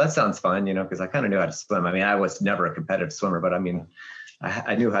like, well, that sounds fun, because I kind of knew how to swim. I mean, I was never a competitive swimmer, but I mean,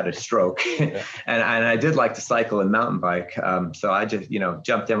 I knew how to stroke. and I did like to cycle and mountain bike. So I just,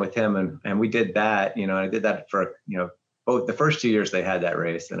 jumped in with him and we did that, and I did that for, both the first 2 years they had that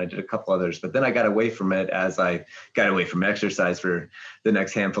race, and I did a couple others, but then I got away from it as I got away from exercise for the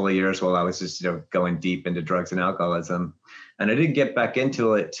next handful of years while I was just, going deep into drugs and alcoholism. And I didn't get back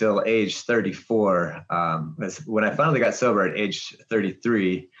into it till age 34. When I finally got sober at age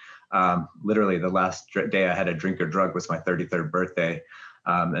 33, literally the last day I had a drink or drug was my 33rd birthday.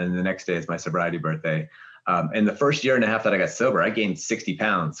 And the next day is my sobriety birthday. And the first year and a half that I got sober, I gained 60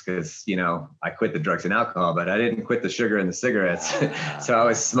 pounds because, I quit the drugs and alcohol, but I didn't quit the sugar and the cigarettes. So I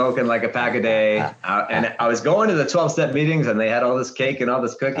was smoking like a pack a day. And I was going to the 12-step meetings and they had all this cake and all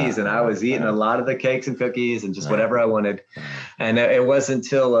this cookies. And I was eating a lot of the cakes and cookies and just whatever I wanted. And it wasn't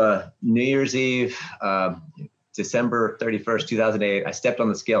until New Year's Eve, December 31st, 2008, I stepped on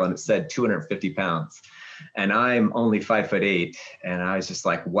the scale and it said 250 pounds. And I'm only 5'8", and I was just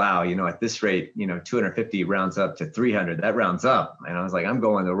like, wow, at this rate, 250 rounds up to 300. That rounds up, and I was like, I'm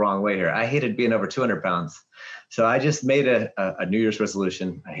going the wrong way here. I hated being over 200 pounds, so I just made a New Year's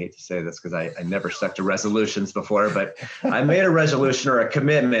resolution. I hate to say this because I never stuck to resolutions before, but I made a resolution or a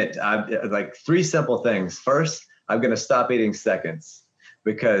commitment. Like 3 simple things. First, I'm going to stop eating seconds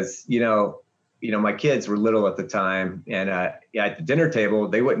because my kids were little at the time, and at the dinner table,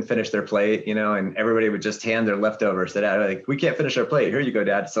 they wouldn't finish their plate, and everybody would just hand their leftovers. Said, like, we can't finish our plate. Here you go,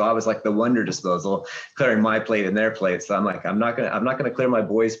 Dad. So I was like the wonder disposal, clearing my plate and their plate. So I'm like, I'm not gonna clear my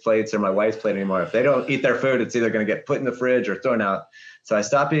boys' plates or my wife's plate anymore. If they don't eat their food, it's either gonna get put in the fridge or thrown out. So I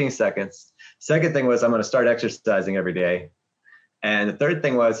stopped eating seconds. Second thing was I'm gonna start exercising every day. And the third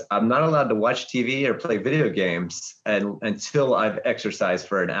thing was I'm not allowed to watch TV or play video games until I've exercised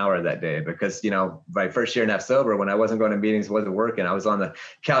for an hour that day. Because, my first year and a half sober, when I wasn't going to meetings, wasn't working, I was on the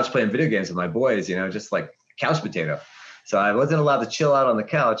couch playing video games with my boys, just like couch potato. So I wasn't allowed to chill out on the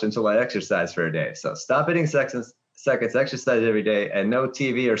couch until I exercised for a day. So stop eating seconds, exercise every day, and no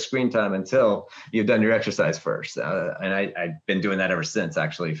TV or screen time until you've done your exercise first. And I've been doing that ever since,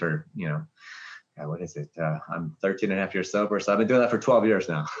 actually, for, what is it? I'm 13 and a half years sober. So I've been doing that for 12 years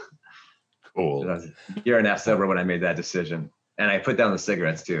now. Cool. I was a year and a half sober when I made that decision. And I put down the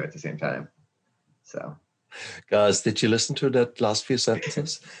cigarettes too at the same time. So, guys, did you listen to that last few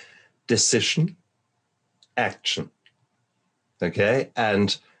sentences? Decision, action, okay?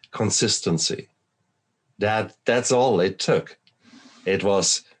 And consistency. That's all it took. It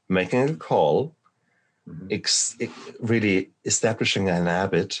was making a call, really establishing an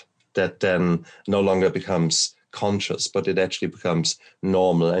habit that then no longer becomes conscious, but it actually becomes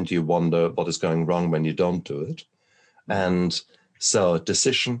normal, and you wonder what is going wrong when you don't do it. And so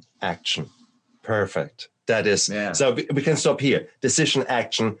decision, action, perfect. That is, So we can stop here. Decision,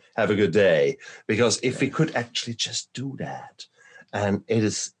 action, have a good day. Because if we could actually just do that, and it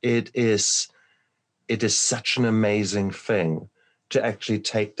is such an amazing thing to actually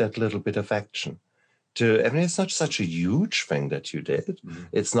take that little bit of action. It's not such a huge thing that you did. Mm-hmm.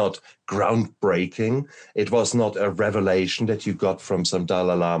 It's not groundbreaking. It was not a revelation that you got from some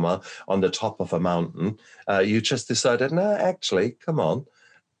Dalai Lama on the top of a mountain. You just decided, no, actually, come on.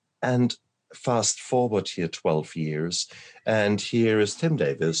 And fast forward here 12 years, and here is Tim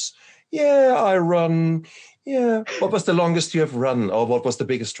Davis. Yeah, I run. Yeah. What was the longest you have run, or what was the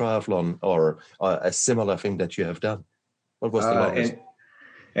biggest triathlon, or a similar thing that you have done? What was the longest?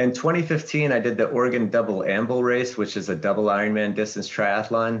 In 2015, I did the Oregon Double Amble Race, which is a double Ironman distance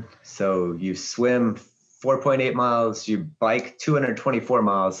triathlon. So you swim 4.8 miles, you bike 224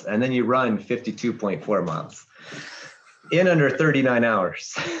 miles, and then you run 52.4 miles in under 39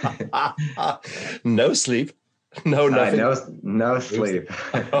 hours. No sleep. No, nothing. No sleep.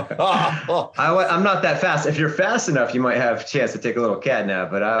 I'm not that fast. If you're fast enough, you might have a chance to take a little cat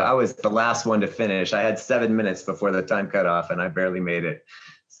nap, but I was the last one to finish. I had 7 minutes before the time cut off, and I barely made it.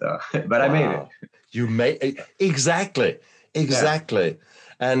 So, but I made it. You made it. Exactly. Yeah.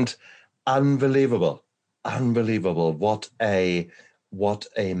 And unbelievable. What a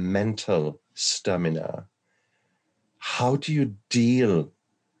mental stamina. How do you deal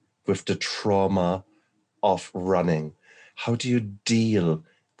with the trauma of running? How do you deal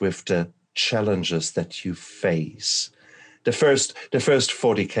with the challenges that you face? The first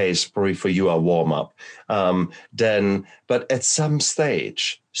 40Ks probably for you are warm up. But at some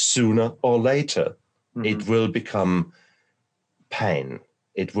stage, sooner or later, it will become pain.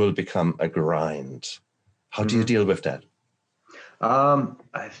 It will become a grind. How do you deal with that?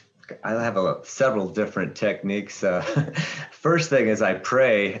 I have several different techniques. First thing is I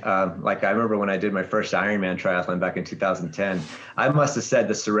pray. Like I remember when I did my first Ironman triathlon back in 2010, I must have said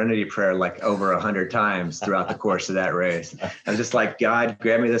the Serenity Prayer like over 100 times throughout the course of that race. I'm just like, God,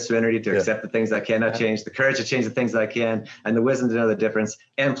 grant me the serenity to accept the things I cannot change, the courage to change the things that I can, and the wisdom to know the difference.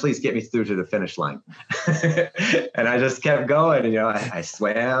 And please get me through to the finish line. And I just kept going. And, I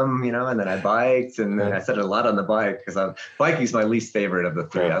swam, and then I biked, and then I said a lot on the bike because biking is my least favorite of the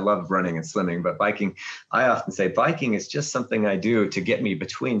three. I love running and swimming, but biking, I often say biking is just something I do to get me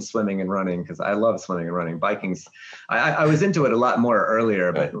between swimming and running, because I love swimming and running. Biking's, I was into it a lot more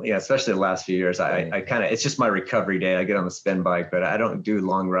earlier, but especially the last few years, I kind of, it's just my recovery day. I get on the spin bike, but I don't do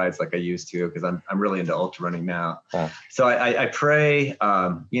long rides like I used to, because I'm really into ultra running now. So I pray,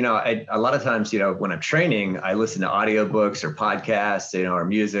 a lot of times, when I'm training, I listen to audiobooks or podcasts, or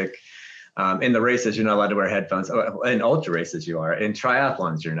music. In the races, you're not allowed to wear headphones. In ultra races, you are. In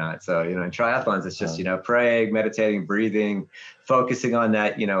triathlons, you're not. So, in triathlons, it's just, praying, meditating, breathing, focusing on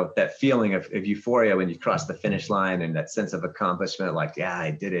that, that feeling of euphoria when you cross the finish line, and that sense of accomplishment, like, yeah,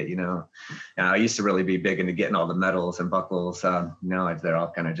 I did it, And I used to really be big into getting all the medals and buckles. Now they're all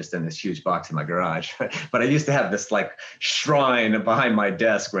kind of just in this huge box in my garage. But I used to have this like shrine behind my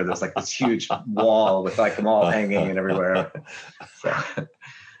desk where there's like this huge wall with like them all hanging and everywhere. So.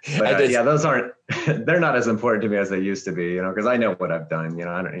 But those they're not as important to me as they used to be, because I know what I've done,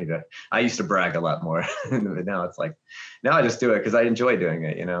 I don't need to, I used to brag a lot more. But now it's like, now I just do it because I enjoy doing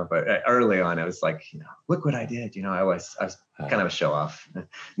it, but early on it was like, look what I did. I was kind of a show off.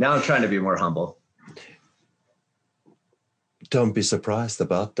 Now I'm trying to be more humble. Don't be surprised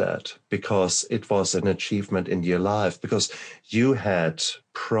about that, because it was an achievement in your life, because you had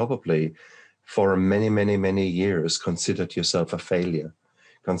probably for many, many, many years considered yourself a failure.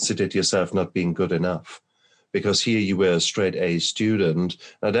 Considered yourself not being good enough, because here you were a straight A student.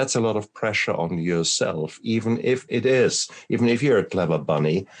 Now that's a lot of pressure on yourself, even if you're a clever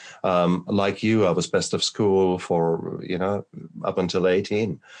bunny, like you. I was best of school for, up until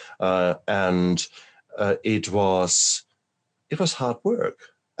 18. And it was hard work,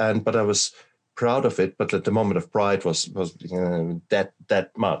 but I was proud of it. But the moment of pride was that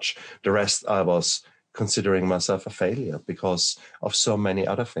much. The rest, I was considering myself a failure because of so many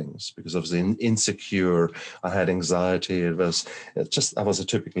other things, because I was insecure, I had anxiety. I was a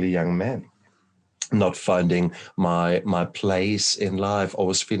typically young man, not finding my place in life,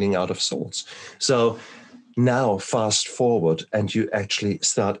 always feeling out of sorts. So now fast forward, and you actually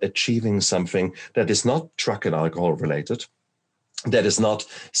start achieving something that is not drug and alcohol related, that is not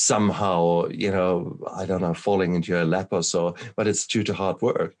somehow, I don't know, falling into your lap or so, but it's due to hard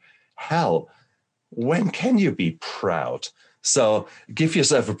work. Hell, when can you be proud? So give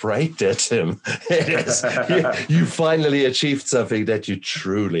yourself a break there, Tim. You finally achieved something that you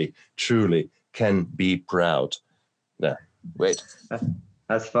truly, truly can be proud. Yeah, wait.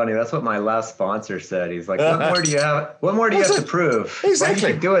 That's funny. That's what my last sponsor said. He's like, what more do you have? What more do you have to prove? Exactly. Why do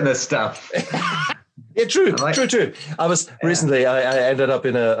you keep doing this stuff? Yeah, true. I was recently, I ended up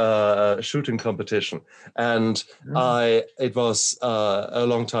in a shooting competition, and it was a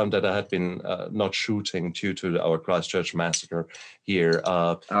long time that I had been not shooting due to our Christchurch massacre here.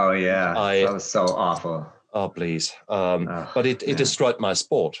 That was so awful. Oh, please. But it destroyed my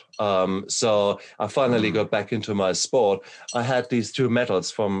sport. So I finally got back into my sport. I had these 2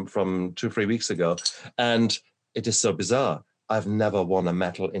 medals from 2-3 weeks ago, and it is so bizarre. I've never won a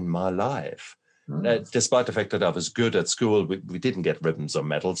medal in my life. Despite the fact that I was good at school, we didn't get ribbons or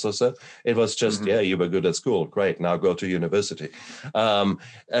medals or so. It was just, you were good at school. Great, now go to university.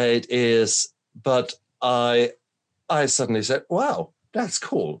 It is, but I suddenly said, wow, that's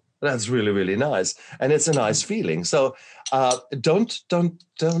cool. That's really, really nice. And it's a nice feeling. So don't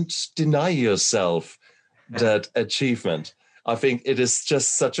deny yourself that achievement. I think it is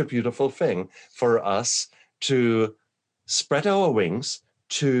just such a beautiful thing for us to spread our wings,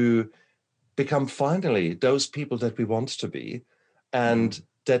 to become finally those people that we want to be and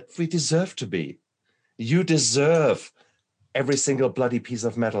that we deserve to be. You deserve every single bloody piece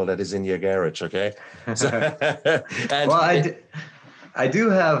of metal that is in your garage, okay? I do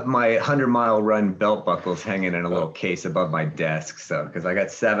have my 100-mile run belt buckles hanging in a little case above my desk. So, because I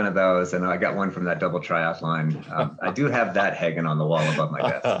got 7 of those, and I got one from that double triathlon. I do have that hanging on the wall above my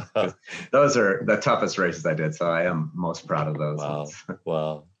desk. Those are the toughest races I did, so I am most proud of those.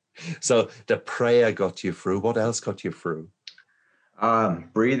 Wow. So the prayer got you through. What else got you through?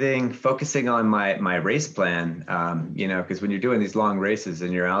 Breathing, focusing on my race plan, because when you're doing these long races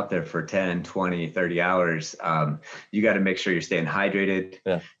and you're out there for 10, 20, 30 hours, you got to make sure you're staying hydrated.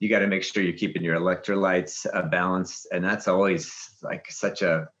 Yeah. You got to make sure you're keeping your electrolytes balanced. And that's always like such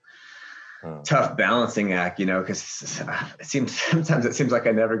a Oh. tough balancing act, because sometimes it seems like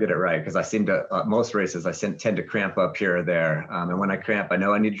I never get it right, because I seem to most races tend to cramp up here or there, and when I cramp, I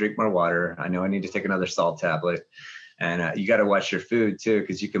know I need to drink more water. I know I need to take another salt tablet, and you got to watch your food too,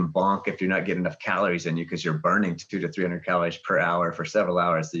 because you can bonk if you're not getting enough calories in you, because you're burning 200 to 300 calories per hour for several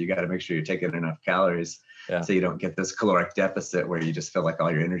hours. So you got to make sure you're taking enough calories. Yeah. So you don't get this caloric deficit where you just feel like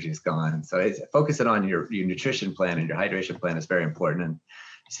all your energy is gone. So focusing on your nutrition plan and your hydration plan is very important. And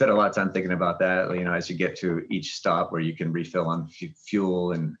I spend a lot of time thinking about that, as you get to each stop where you can refill on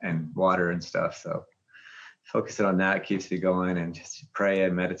fuel and water and stuff. So focusing on that keeps me going, and just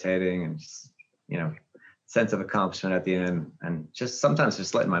praying, meditating, and just, sense of accomplishment at the end, and just sometimes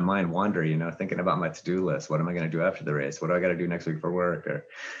just letting my mind wander, thinking about my to-do list. What am I going to do after the race? What do I got to do next week for work? Or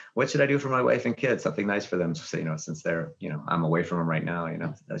what should I do for my wife and kids? Something nice for them, since they're, I'm away from them right now,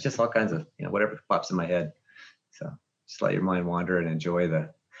 that's just all kinds of, whatever pops in my head. So just let your mind wander and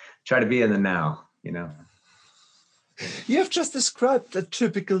try to be in the now, You have just described a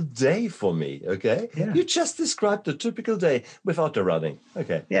typical day for me, okay? Yeah. You just described a typical day without the running,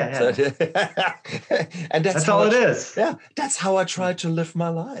 okay? Yeah. So, and that's all it is. Yeah, that's how I try to live my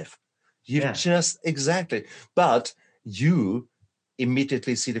life. Exactly. But you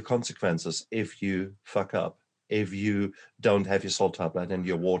immediately see the consequences if you fuck up, if you don't have your salt tablet and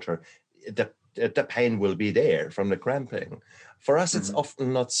your water. The pain will be there from the cramping. For us, it's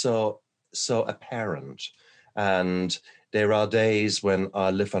often not so apparent. And there are days when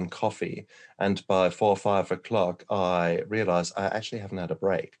I live on coffee, and by 4 or 5 o'clock, I realize I actually haven't had a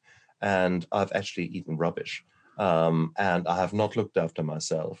break, and I've actually eaten rubbish, and I have not looked after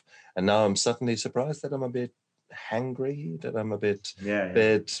myself. And now I'm suddenly surprised that I'm a bit hangry, that I'm a bit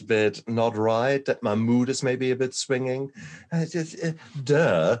not right, that my mood is maybe a bit swinging. And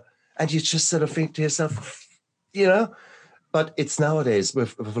and you just sort of think to yourself, But it's nowadays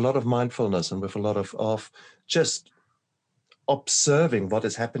with a lot of mindfulness and with a lot of just observing what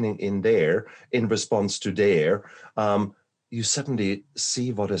is happening in there in response to there, you suddenly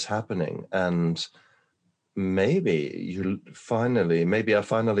see what is happening. And maybe I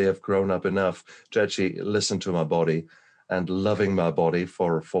finally have grown up enough to actually listen to my body and loving my body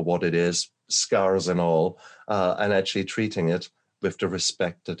for what it is, scars and all, and actually treating it with the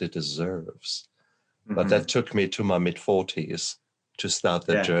respect that it deserves. But that took me to my mid-40s to start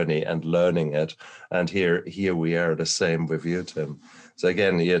that journey and learning it. And here we are, the same with you, Tim. So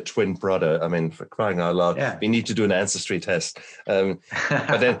again, your twin brother, I mean, for crying out loud, we need to do an ancestry test.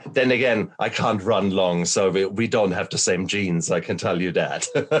 But then again, I can't run long, so we don't have the same genes, I can tell you that.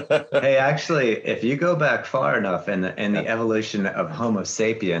 Hey, actually, if you go back far enough in the evolution of Homo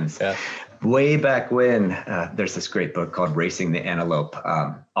sapiens, way back when, there's this great book called Racing the Antelope.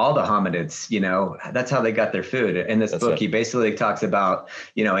 All the hominids, that's how they got their food. In this book, he basically talks about,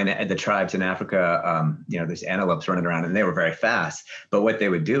 in the tribes in Africa, there's antelopes running around, and they were very fast. But what they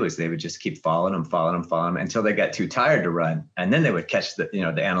would do is they would just keep following them until they got too tired to run. And then they would catch the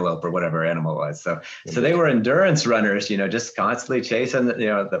antelope or whatever animal it was. So they were endurance runners, just constantly chasing,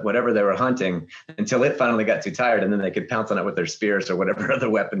 whatever they were hunting until it finally got too tired. And then they could pounce on it with their spears or whatever other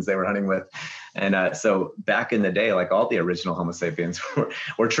weapons they were hunting with. And so back in the day, like all the original Homo sapiens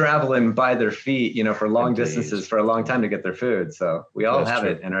were traveling by their feet, for long distances for a long time to get their food. So we all have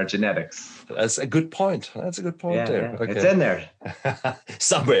it in our genetics. That's a good point. There. Yeah. Okay. It's in there.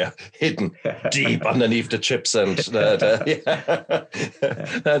 Somewhere hidden deep underneath the chips. And that's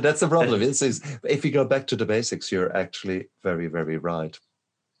the problem. If you go back to the basics, you're actually very, very right.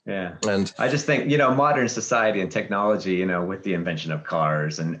 Yeah. And I just think, modern society and technology, with the invention of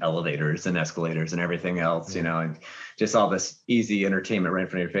cars and elevators and escalators and everything else, and just all this easy entertainment right in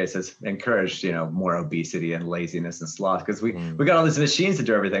front of your face has encouraged, more obesity and laziness and sloth, because we got all these machines to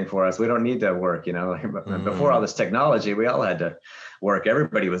do everything for us. We don't need to work, Before all this technology, we all had to work.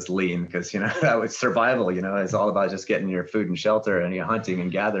 Everybody was lean because, that was survival, it's all about just getting your food and shelter and hunting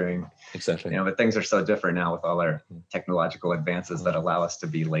and gathering. Exactly. But things are so different now with all our technological advances that allow us to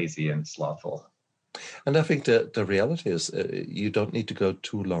be lazy and slothful. And I think the reality is you don't need to go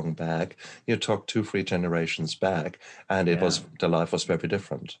too long back. You talk 2-3 generations back, and the life was very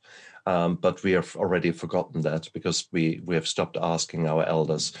different. But we have already forgotten that because we have stopped asking our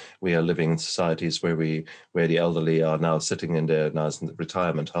elders. We are living in societies where the elderly are now sitting in their nice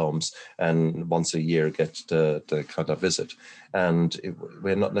retirement homes and once a year get the kind of visit. And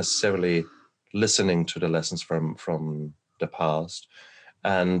we're not necessarily listening to the lessons from the past.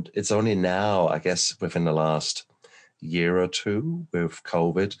 And it's only now, I guess, within the last year or two with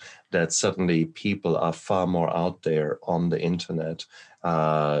COVID, that suddenly people are far more out there on the internet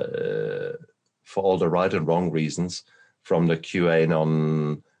for all the right and wrong reasons, from the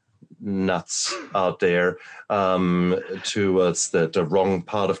QAnon nuts out there towards the wrong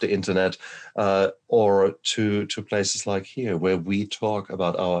part of the internet, or to places like here where we talk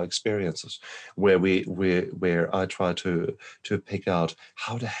about our experiences, where I try to pick out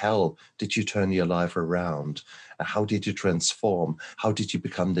how the hell did you turn your life around, how did you transform, how did you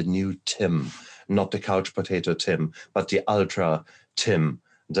become the new Tim, not the couch potato Tim, but the ultra Tim,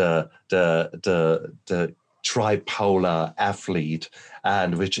 the tripolar athlete,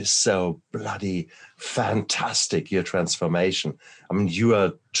 and which is so bloody fantastic, your transformation. I mean, you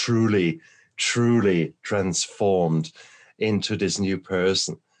are truly transformed into this new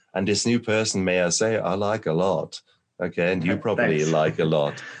person. And this new person, may I say, I like a lot. Okay, and you probably like a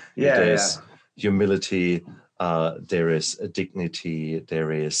lot. There's humility, there is a dignity,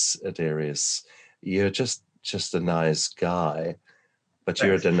 there is you're just a nice guy. But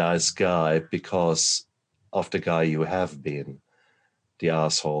you're the nice guy because of the guy you have been, the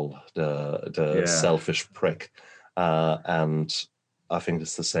asshole, the selfish prick. And I think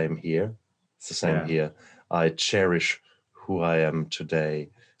it's the same here. It's the same here. I cherish who I am today.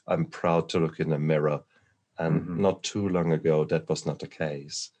 I'm proud to look in the mirror. And not too long ago, that was not the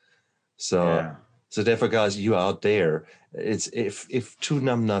case. So therefore, guys, you out there, it's if two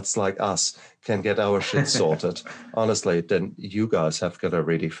numbnuts like us can get our shit sorted, honestly, then you guys have got a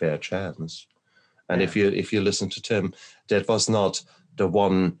really fair chance. And if you listen to Tim, that was not the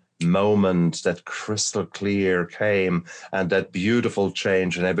one moment that crystal clear came and that beautiful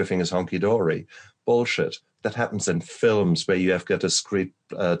change and everything is honky-dory. Bullshit. That happens in films where you have got the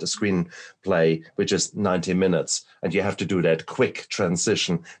screenplay, which is 90 minutes, and you have to do that quick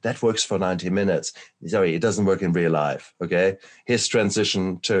transition. That works for 90 minutes. Sorry, it doesn't work in real life, okay? His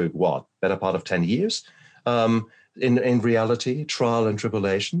transition to what? Better part of 10 years? In reality, trial and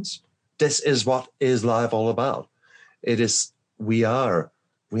tribulations. This is what is life all about. It is, we are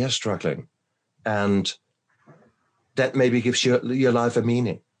struggling. And that maybe gives your life a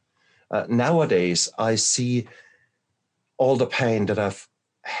meaning. Nowadays, I see all the pain that I've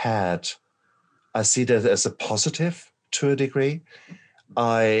had, I see that as a positive to a degree.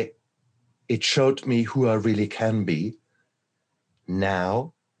 It showed me who I really can be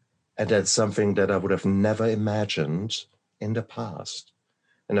now, and that's something that I would have never imagined in the past.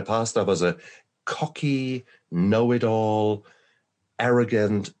 In the past, I was a cocky, know-it-all,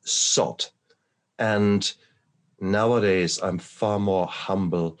 arrogant sot. And nowadays, I'm far more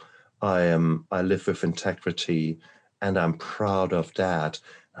humble. I live with integrity, and I'm proud of that.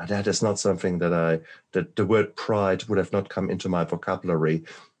 And that is not something that the word pride would have not come into my vocabulary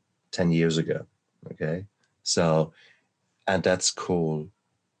 10 years ago. Okay. So, and that's cool.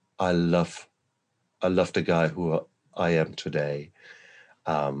 I love the guy who I am today.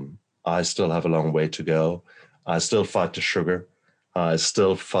 I still have a long way to go. I still fight the sugar. I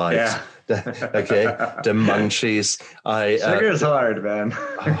still fight the munchies. Sugar is hard, man.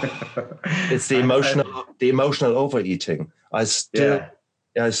 It's the emotional overeating. I still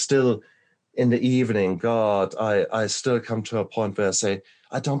in the evening, God, I still come to a point where I say,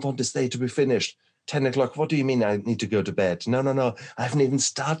 I don't want this day to be finished. 10 o'clock, what do you mean I need to go to bed? No, I haven't even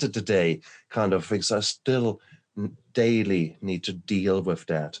started the day, kind of thing. So I still daily need to deal with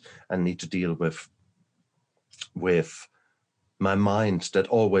that and need to deal with my mind that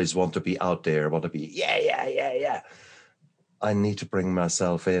always want to be out there, want to be, yeah. I need to bring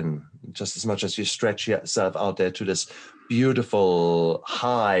myself in just as much as you stretch yourself out there to this beautiful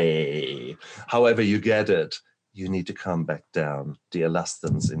high, however you get it, you need to come back down. The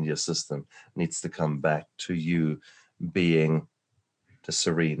elastance in your system needs to come back to you being the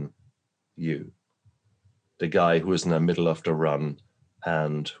serene you, the guy who is in the middle of the run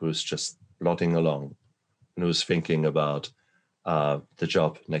and who's just plodding along and who's thinking about the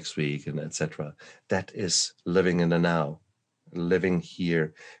job next week and etc. That is living in the now, living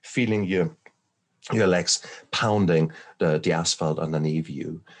here, feeling your legs pounding the asphalt underneath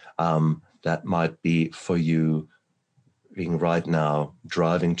you. That might be for you being right now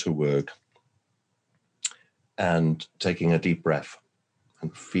driving to work and taking a deep breath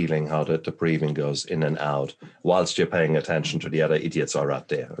and feeling how the breathing goes in and out whilst you're paying attention to the other idiots are out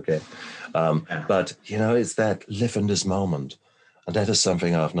there, okay? But, it's that live in this moment. And that is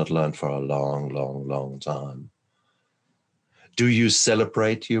something I've not learned for a long time. Do you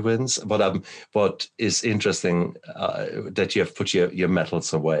celebrate your wins? What is interesting that you have put your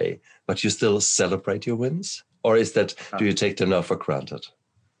medals away, but you still celebrate your wins? Or is that, do you take them now for granted?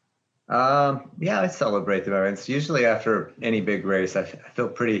 I celebrate the wins. Usually after any big race, I feel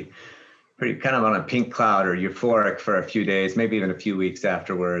pretty pretty kind of on a pink cloud or euphoric for a few days, maybe even a few weeks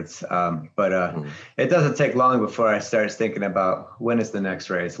afterwards. But it doesn't take long before I start thinking about when is the next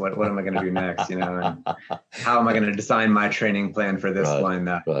race? What am I going to do next? And how am I going to design my training plan for this one?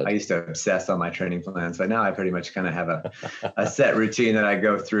 I used to obsess on my training plans, but now I pretty much kind of have a set routine that I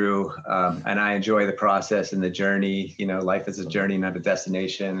go through, and I enjoy the process and the journey. Life is a journey, not a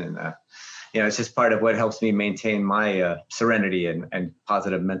destination. And it's just part of what helps me maintain my serenity and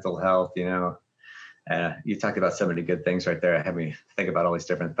positive mental health. You talked about so many good things right there. It had me think about all these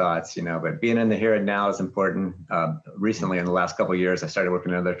different thoughts, but being in the here and now is important. Recently, in the last couple of years, I started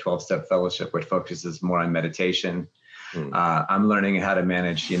working another 12-step fellowship, which focuses more on meditation. I'm learning how to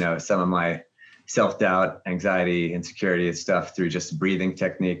manage, some of my self-doubt, anxiety, insecurity and stuff through just breathing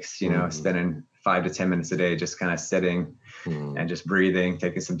techniques, spending 5 to 10 minutes a day, just kind of sitting and just breathing,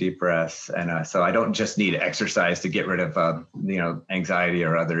 taking some deep breaths. And so I don't just need exercise to get rid of, anxiety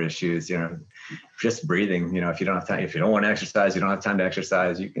or other issues, just breathing. If you don't have time, if you don't want to exercise, you don't have time to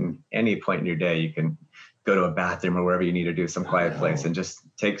exercise, you can, any point in your day, you can go to a bathroom or wherever you need to do some quiet place and just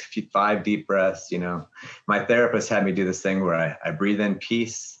take 5 deep breaths. My therapist had me do this thing where I breathe in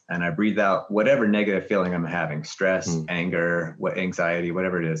peace and I breathe out whatever negative feeling I'm having, stress, anger, anxiety,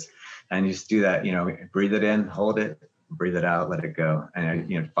 whatever it is. And you just do that, breathe it in, hold it, breathe it out, let it go.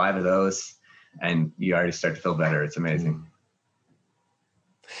 And 5 of those and you already start to feel better. It's amazing.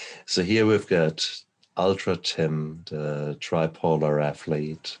 So here we've got Ultra Tim, the tripolar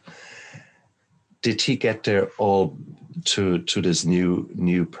athlete. Did he get there all to this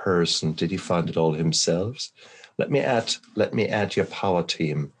new person? Did he find it all himself? Let me add your power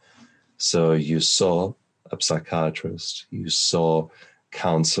team. So you saw a psychiatrist, you saw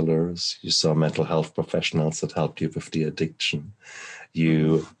counselors, you saw mental health professionals that helped you with the addiction.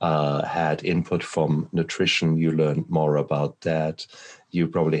 You had input from nutrition. You learned more about that. You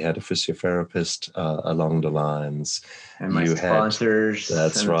probably had a physiotherapist along the lines. And my sponsors.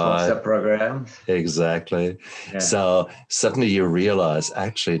 That's and right. 12-step programs. Exactly. Yeah. So suddenly you realize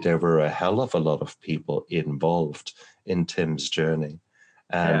actually there were a hell of a lot of people involved in Tim's journey.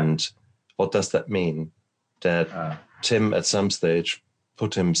 And what does that mean? That Tim at some stage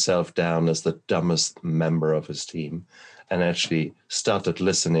put himself down as the dumbest member of his team and actually started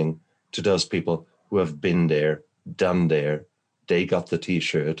listening to those people who have been there, done there. They got the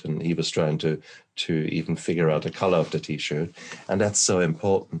T-shirt and he was trying to even figure out the color of the T-shirt. And that's so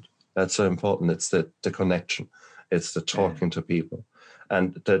important. That's so important. It's the connection. It's the talking to people.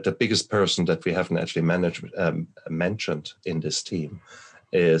 And the biggest person that we haven't actually mentioned in this team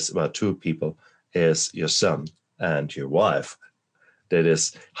is, well, 2 people, is your son and your wife. That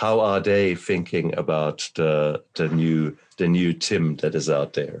is, how are they thinking about the new Tim that is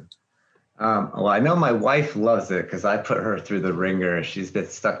out there? Well, I know my wife loves it because I put her through the ringer. She's been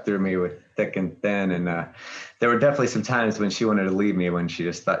stuck through me with thick and thin. And there were definitely some times when she wanted to leave me, when she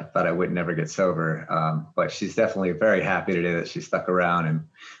just thought I would never get sober. But she's definitely very happy today that she stuck around. And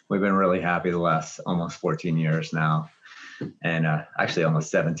we've been really happy the last almost 14 years now. And actually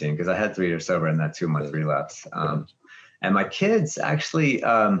almost 17, because I had 3 years sober and that 2-month relapse. And my kids actually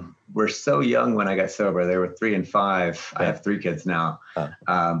were so young when I got sober. They were 3 and 5. I have 3 kids now.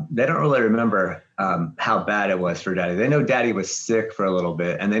 They don't really remember how bad it was for Daddy. They know Daddy was sick for a little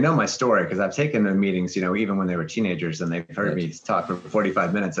bit, and they know my story because I've taken them meetings, even when they were teenagers, and they've heard me talk for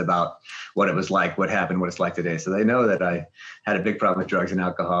 45 minutes about what it was like, what happened, what it's like today. So they know that I had a big problem with drugs and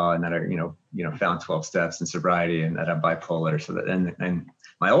alcohol, and that I, found 12 steps in sobriety, and that I'm bipolar. So that and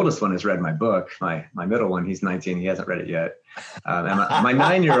my oldest one has read my book. My middle one, he's 19. He hasn't read it yet. And my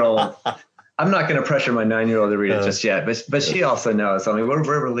 9-year-old, I'm not going to pressure my 9-year-old to read it just yet, but she also knows. I mean, we're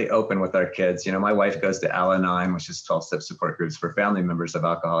really open with our kids. My wife goes to Al-Anon, which is 12-step support groups for family members of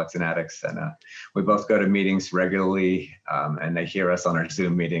alcoholics and addicts. And we both go to meetings regularly, and they hear us on our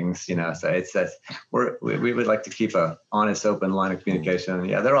Zoom meetings, so we would like to keep a honest, open line of communication.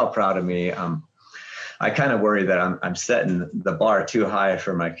 Yeah, they're all proud of me. I kind of worry that I'm setting the bar too high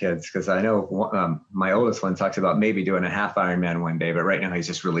for my kids, because I know my oldest one talks about maybe doing a half Ironman one day, but right now he's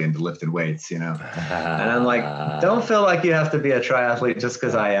just really into lifting weights, And I'm like, don't feel like you have to be a triathlete just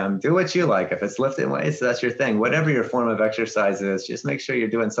because I am. Do what you like. If it's lifting weights, that's your thing. Whatever your form of exercise is, just make sure you're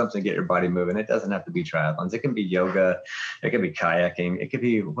doing something to get your body moving. It doesn't have to be triathlons. It can be yoga. It can be kayaking. It could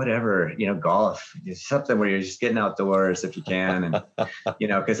be whatever, golf. It's something where you're just getting outdoors if you can. And,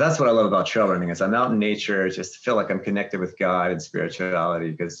 because that's what I love about trail running is I'm out in nature, just feel like I'm connected with God and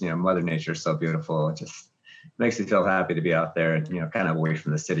spirituality, because Mother Nature is so beautiful. It just makes me feel happy to be out there and kind of away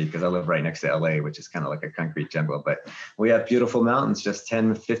from the city, because I live right next to LA, which is kind of like a concrete jungle, but we have beautiful mountains just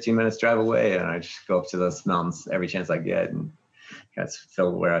 10-15 minutes drive away, and I just go up to those mountains every chance I get and that's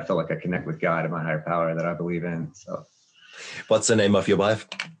feel where I feel like I connect with God and my higher power that I believe in. So, what's the name of your wife?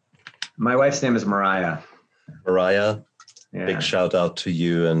 my wife's name is Mariah. Mariah. Yeah. Big shout out to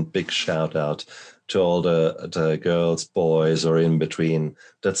you, and big shout out to all the girls, boys, or in between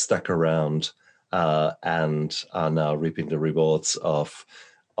that stuck around and are now reaping the rewards of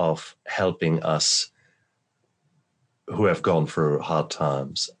helping us who have gone through hard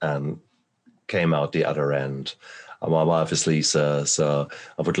times and came out the other end. My wife is Lisa, so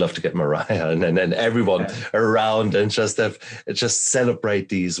I would love to get Mariah and everyone around and just celebrate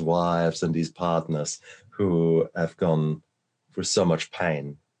these wives and these partners who have gone through so much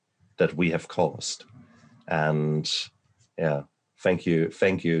pain that we have caused. And yeah, thank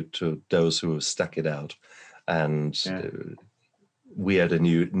you to those who stuck it out. And we are the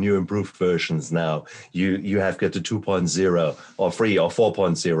new improved versions now. You have got the 2.0 or 3 or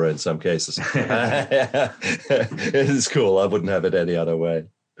 4.0 in some cases. It's cool. I wouldn't have it any other way.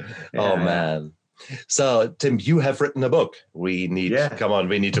 Oh man. So Tim, you have written a book. We need come on,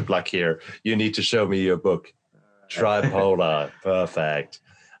 we need to plug here. You need to show me your book. Tripolar. Perfect.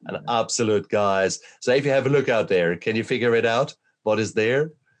 An absolute, guys. So if you have a look out there, can you figure it out? What is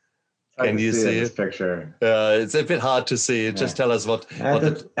there? Can you see this picture? It's a bit hard to see. Just tell us what. At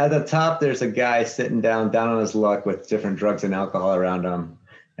the top, there's a guy sitting down on his luck with different drugs and alcohol around him.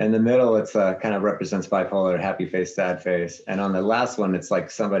 In the middle, it's kind of represents bipolar, happy face, sad face. And on the last one, it's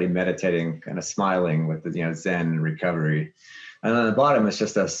like somebody meditating, kind of smiling with the Zen and recovery. And on the bottom, it's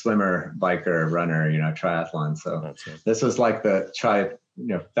just a swimmer, biker, runner, triathlon. So this was like the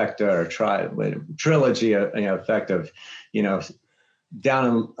trilogy, effect of,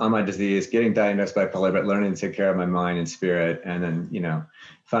 down on my disease, getting diagnosed bipolar, but learning to take care of my mind and spirit. And then,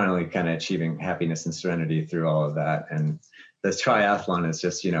 finally kind of achieving happiness and serenity through all of that. And this triathlon is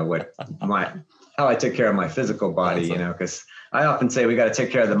just, how I take care of my physical body, because I often say we got to take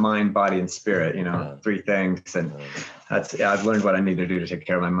care of the mind, body, and spirit, 3 things. And I've learned what I need to do to take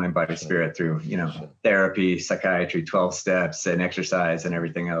care of my mind, body, spirit through, therapy, psychiatry, 12 steps and exercise and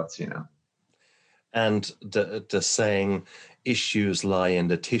everything else, And the saying, issues lie in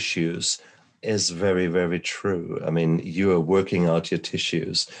the tissues, is very, very true. I mean, you are working out your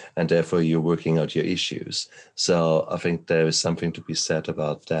tissues and therefore you're working out your issues. So I think there is something to be said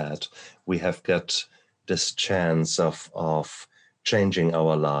about that. We have got this chance of changing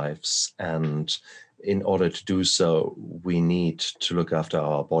our lives. And in order to do so, we need to look after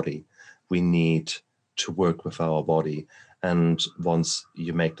our body. We need to work with our body. And once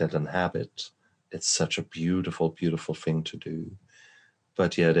you make that a habit, it's such a beautiful, beautiful thing to do.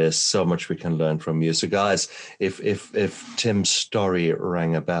 But yeah, there's so much we can learn from you. So guys, if Tim's story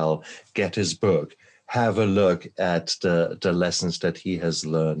rang a bell, get his book, have a look at the lessons that he has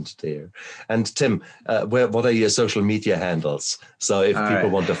learned there. And Tim, what are your social media handles? So if people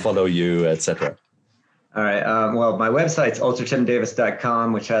want to follow you, etc. All right. Well, my website's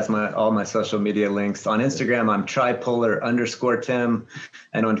ultratimdavis.com, which has all my social media links. On Instagram, I'm tripolar_Tim.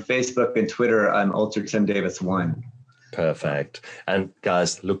 And on Facebook and Twitter, I'm ultratimdavis1. Perfect. And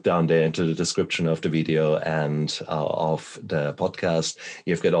guys, look down there into the description of the video and of the podcast.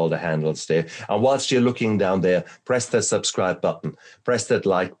 You've got all the handles there. And whilst you're looking down there, press the subscribe button, press that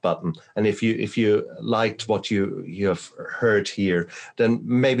like button. And if you liked what you have heard here, then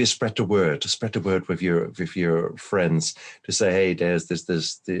maybe spread the word with your friends to say, hey, there's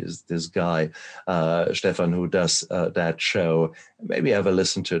this guy, Stefan, who does that show. Maybe have a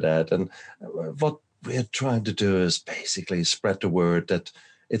listen to that. And what we're trying to do is basically spread the word that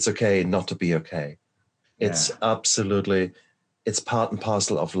it's okay not to be okay. It's absolutely, it's part and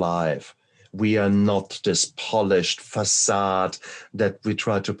parcel of life. We are not this polished facade that we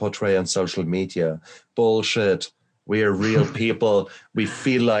try to portray on social media. Bullshit. We are real people. We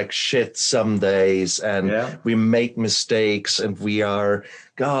feel like shit some days and we make mistakes and we are,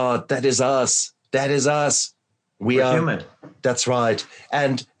 God, that is us. That is us. We're human. That's right.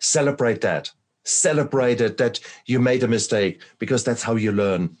 And celebrate that. Celebrate it that you made a mistake, because that's how you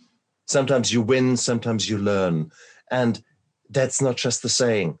learn. Sometimes you win, sometimes you learn. And that's not just the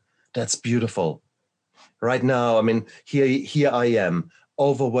saying. That's beautiful. Right now, I mean, here I am,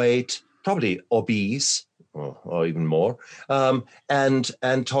 overweight, probably obese, or even more, and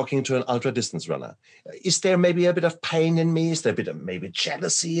talking to an ultra distance runner. Is there maybe a bit of pain in me? Is there a bit of maybe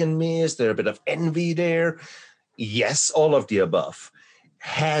jealousy in me? Is there a bit of envy there? Yes, all of the above.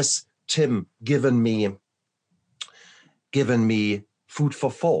 Has Tim given me food for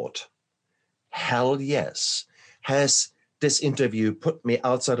thought? Hell yes. Has this interview put me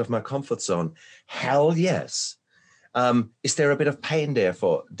outside of my comfort zone? Hell yes. Is there a bit of pain there?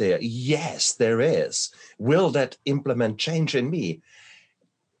 Yes, there is. Will that implement change in me?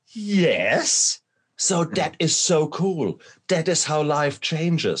 Yes. So that is so cool. That is how life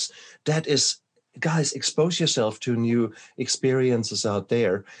changes. That is, guys, expose yourself to new experiences out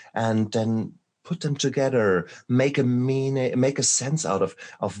there and then put them together, make a meaning, make a sense out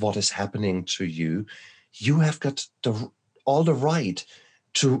of what is happening to you. You have got all the right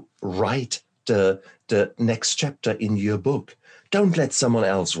to write the next chapter in your book. Don't let someone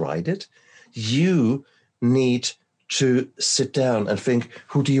else write it. You need to sit down and think,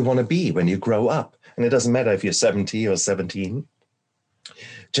 who do you want to be when you grow up? And it doesn't matter if you're 70 or 17.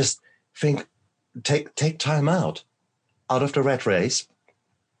 Just think, take time out of the rat race,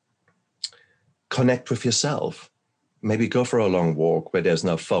 connect with yourself. Maybe go for a long walk where there's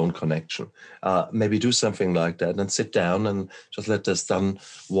no phone connection. Maybe do something like that and sit down and just let the sun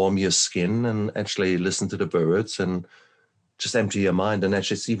warm your skin and actually listen to the birds and just empty your mind and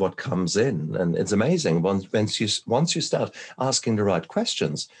actually see what comes in. And it's amazing. Once you start asking the right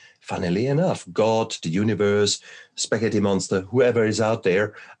questions, funnily enough, God, the universe, spaghetti monster, whoever is out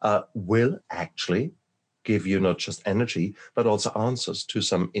there, will actually give you not just energy, but also answers to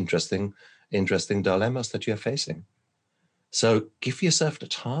some interesting dilemmas that you're facing. So give yourself the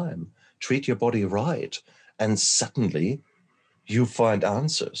time, treat your body right, and suddenly you find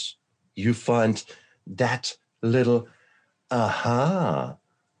answers. You find that little aha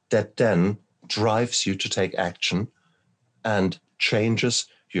that then drives you to take action and changes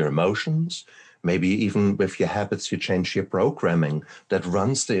your emotions. Maybe even with your habits, you change your programming that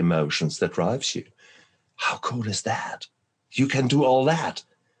runs the emotions, that drives you. How cool is that? You can do all that.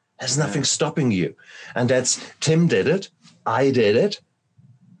 There's nothing stopping you. And that's, Tim did it. I did it.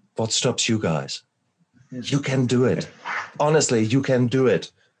 What stops you guys? You can do it. Honestly, you can do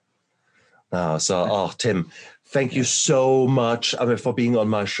it. Tim, thank you so much for being on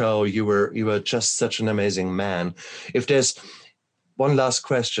my show. You were just such an amazing man. If there's one last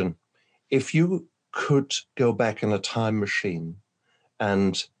question, if you could go back in a time machine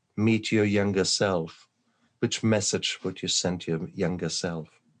and meet your younger self, which message would you send your younger self?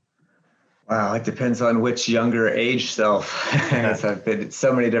 Wow, it depends on which younger age self. I've been at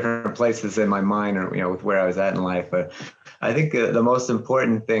so many different places in my mind, or with where I was at in life. But I think the most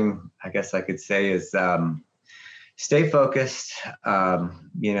important thing, I guess I could say, is stay focused.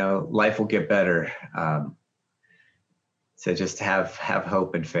 Life will get better. So just have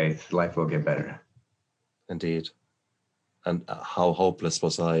hope and faith. Life will get better. Indeed. And how hopeless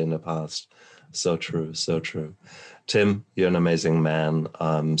was I in the past? So true, so true. Tim, you're an amazing man.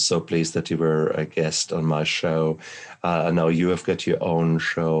 I'm so pleased that you were a guest on my show. I know you have got your own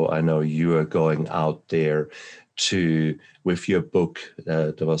show. I know you are going out there with your book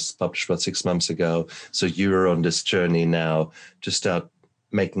that was published about 6 months ago. So you're on this journey now to start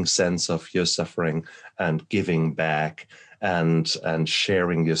making sense of your suffering and giving back and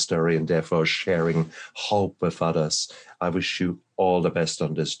sharing your story and therefore sharing hope with others. I wish you all the best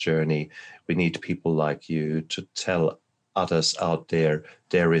on this journey. We need people like you to tell others out there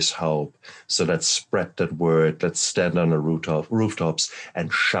is hope. So let's spread that word. Let's stand on the rooftops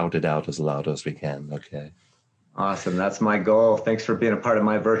and shout it out as loud as we can. Okay. Awesome. That's my goal. Thanks for being a part of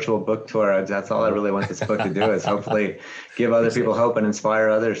my virtual book tour. That's all I really want this book to do, is hopefully give other people hope and inspire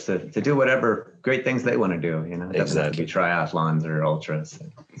others to do whatever great things they want to do. It doesn't have to be triathlons or ultras.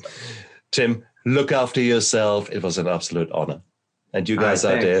 Tim, look after yourself. It was an absolute honor. And you guys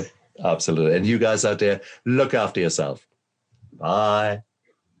out there, absolutely. And you guys out there, look after yourself. Bye.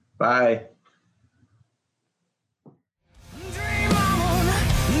 Bye.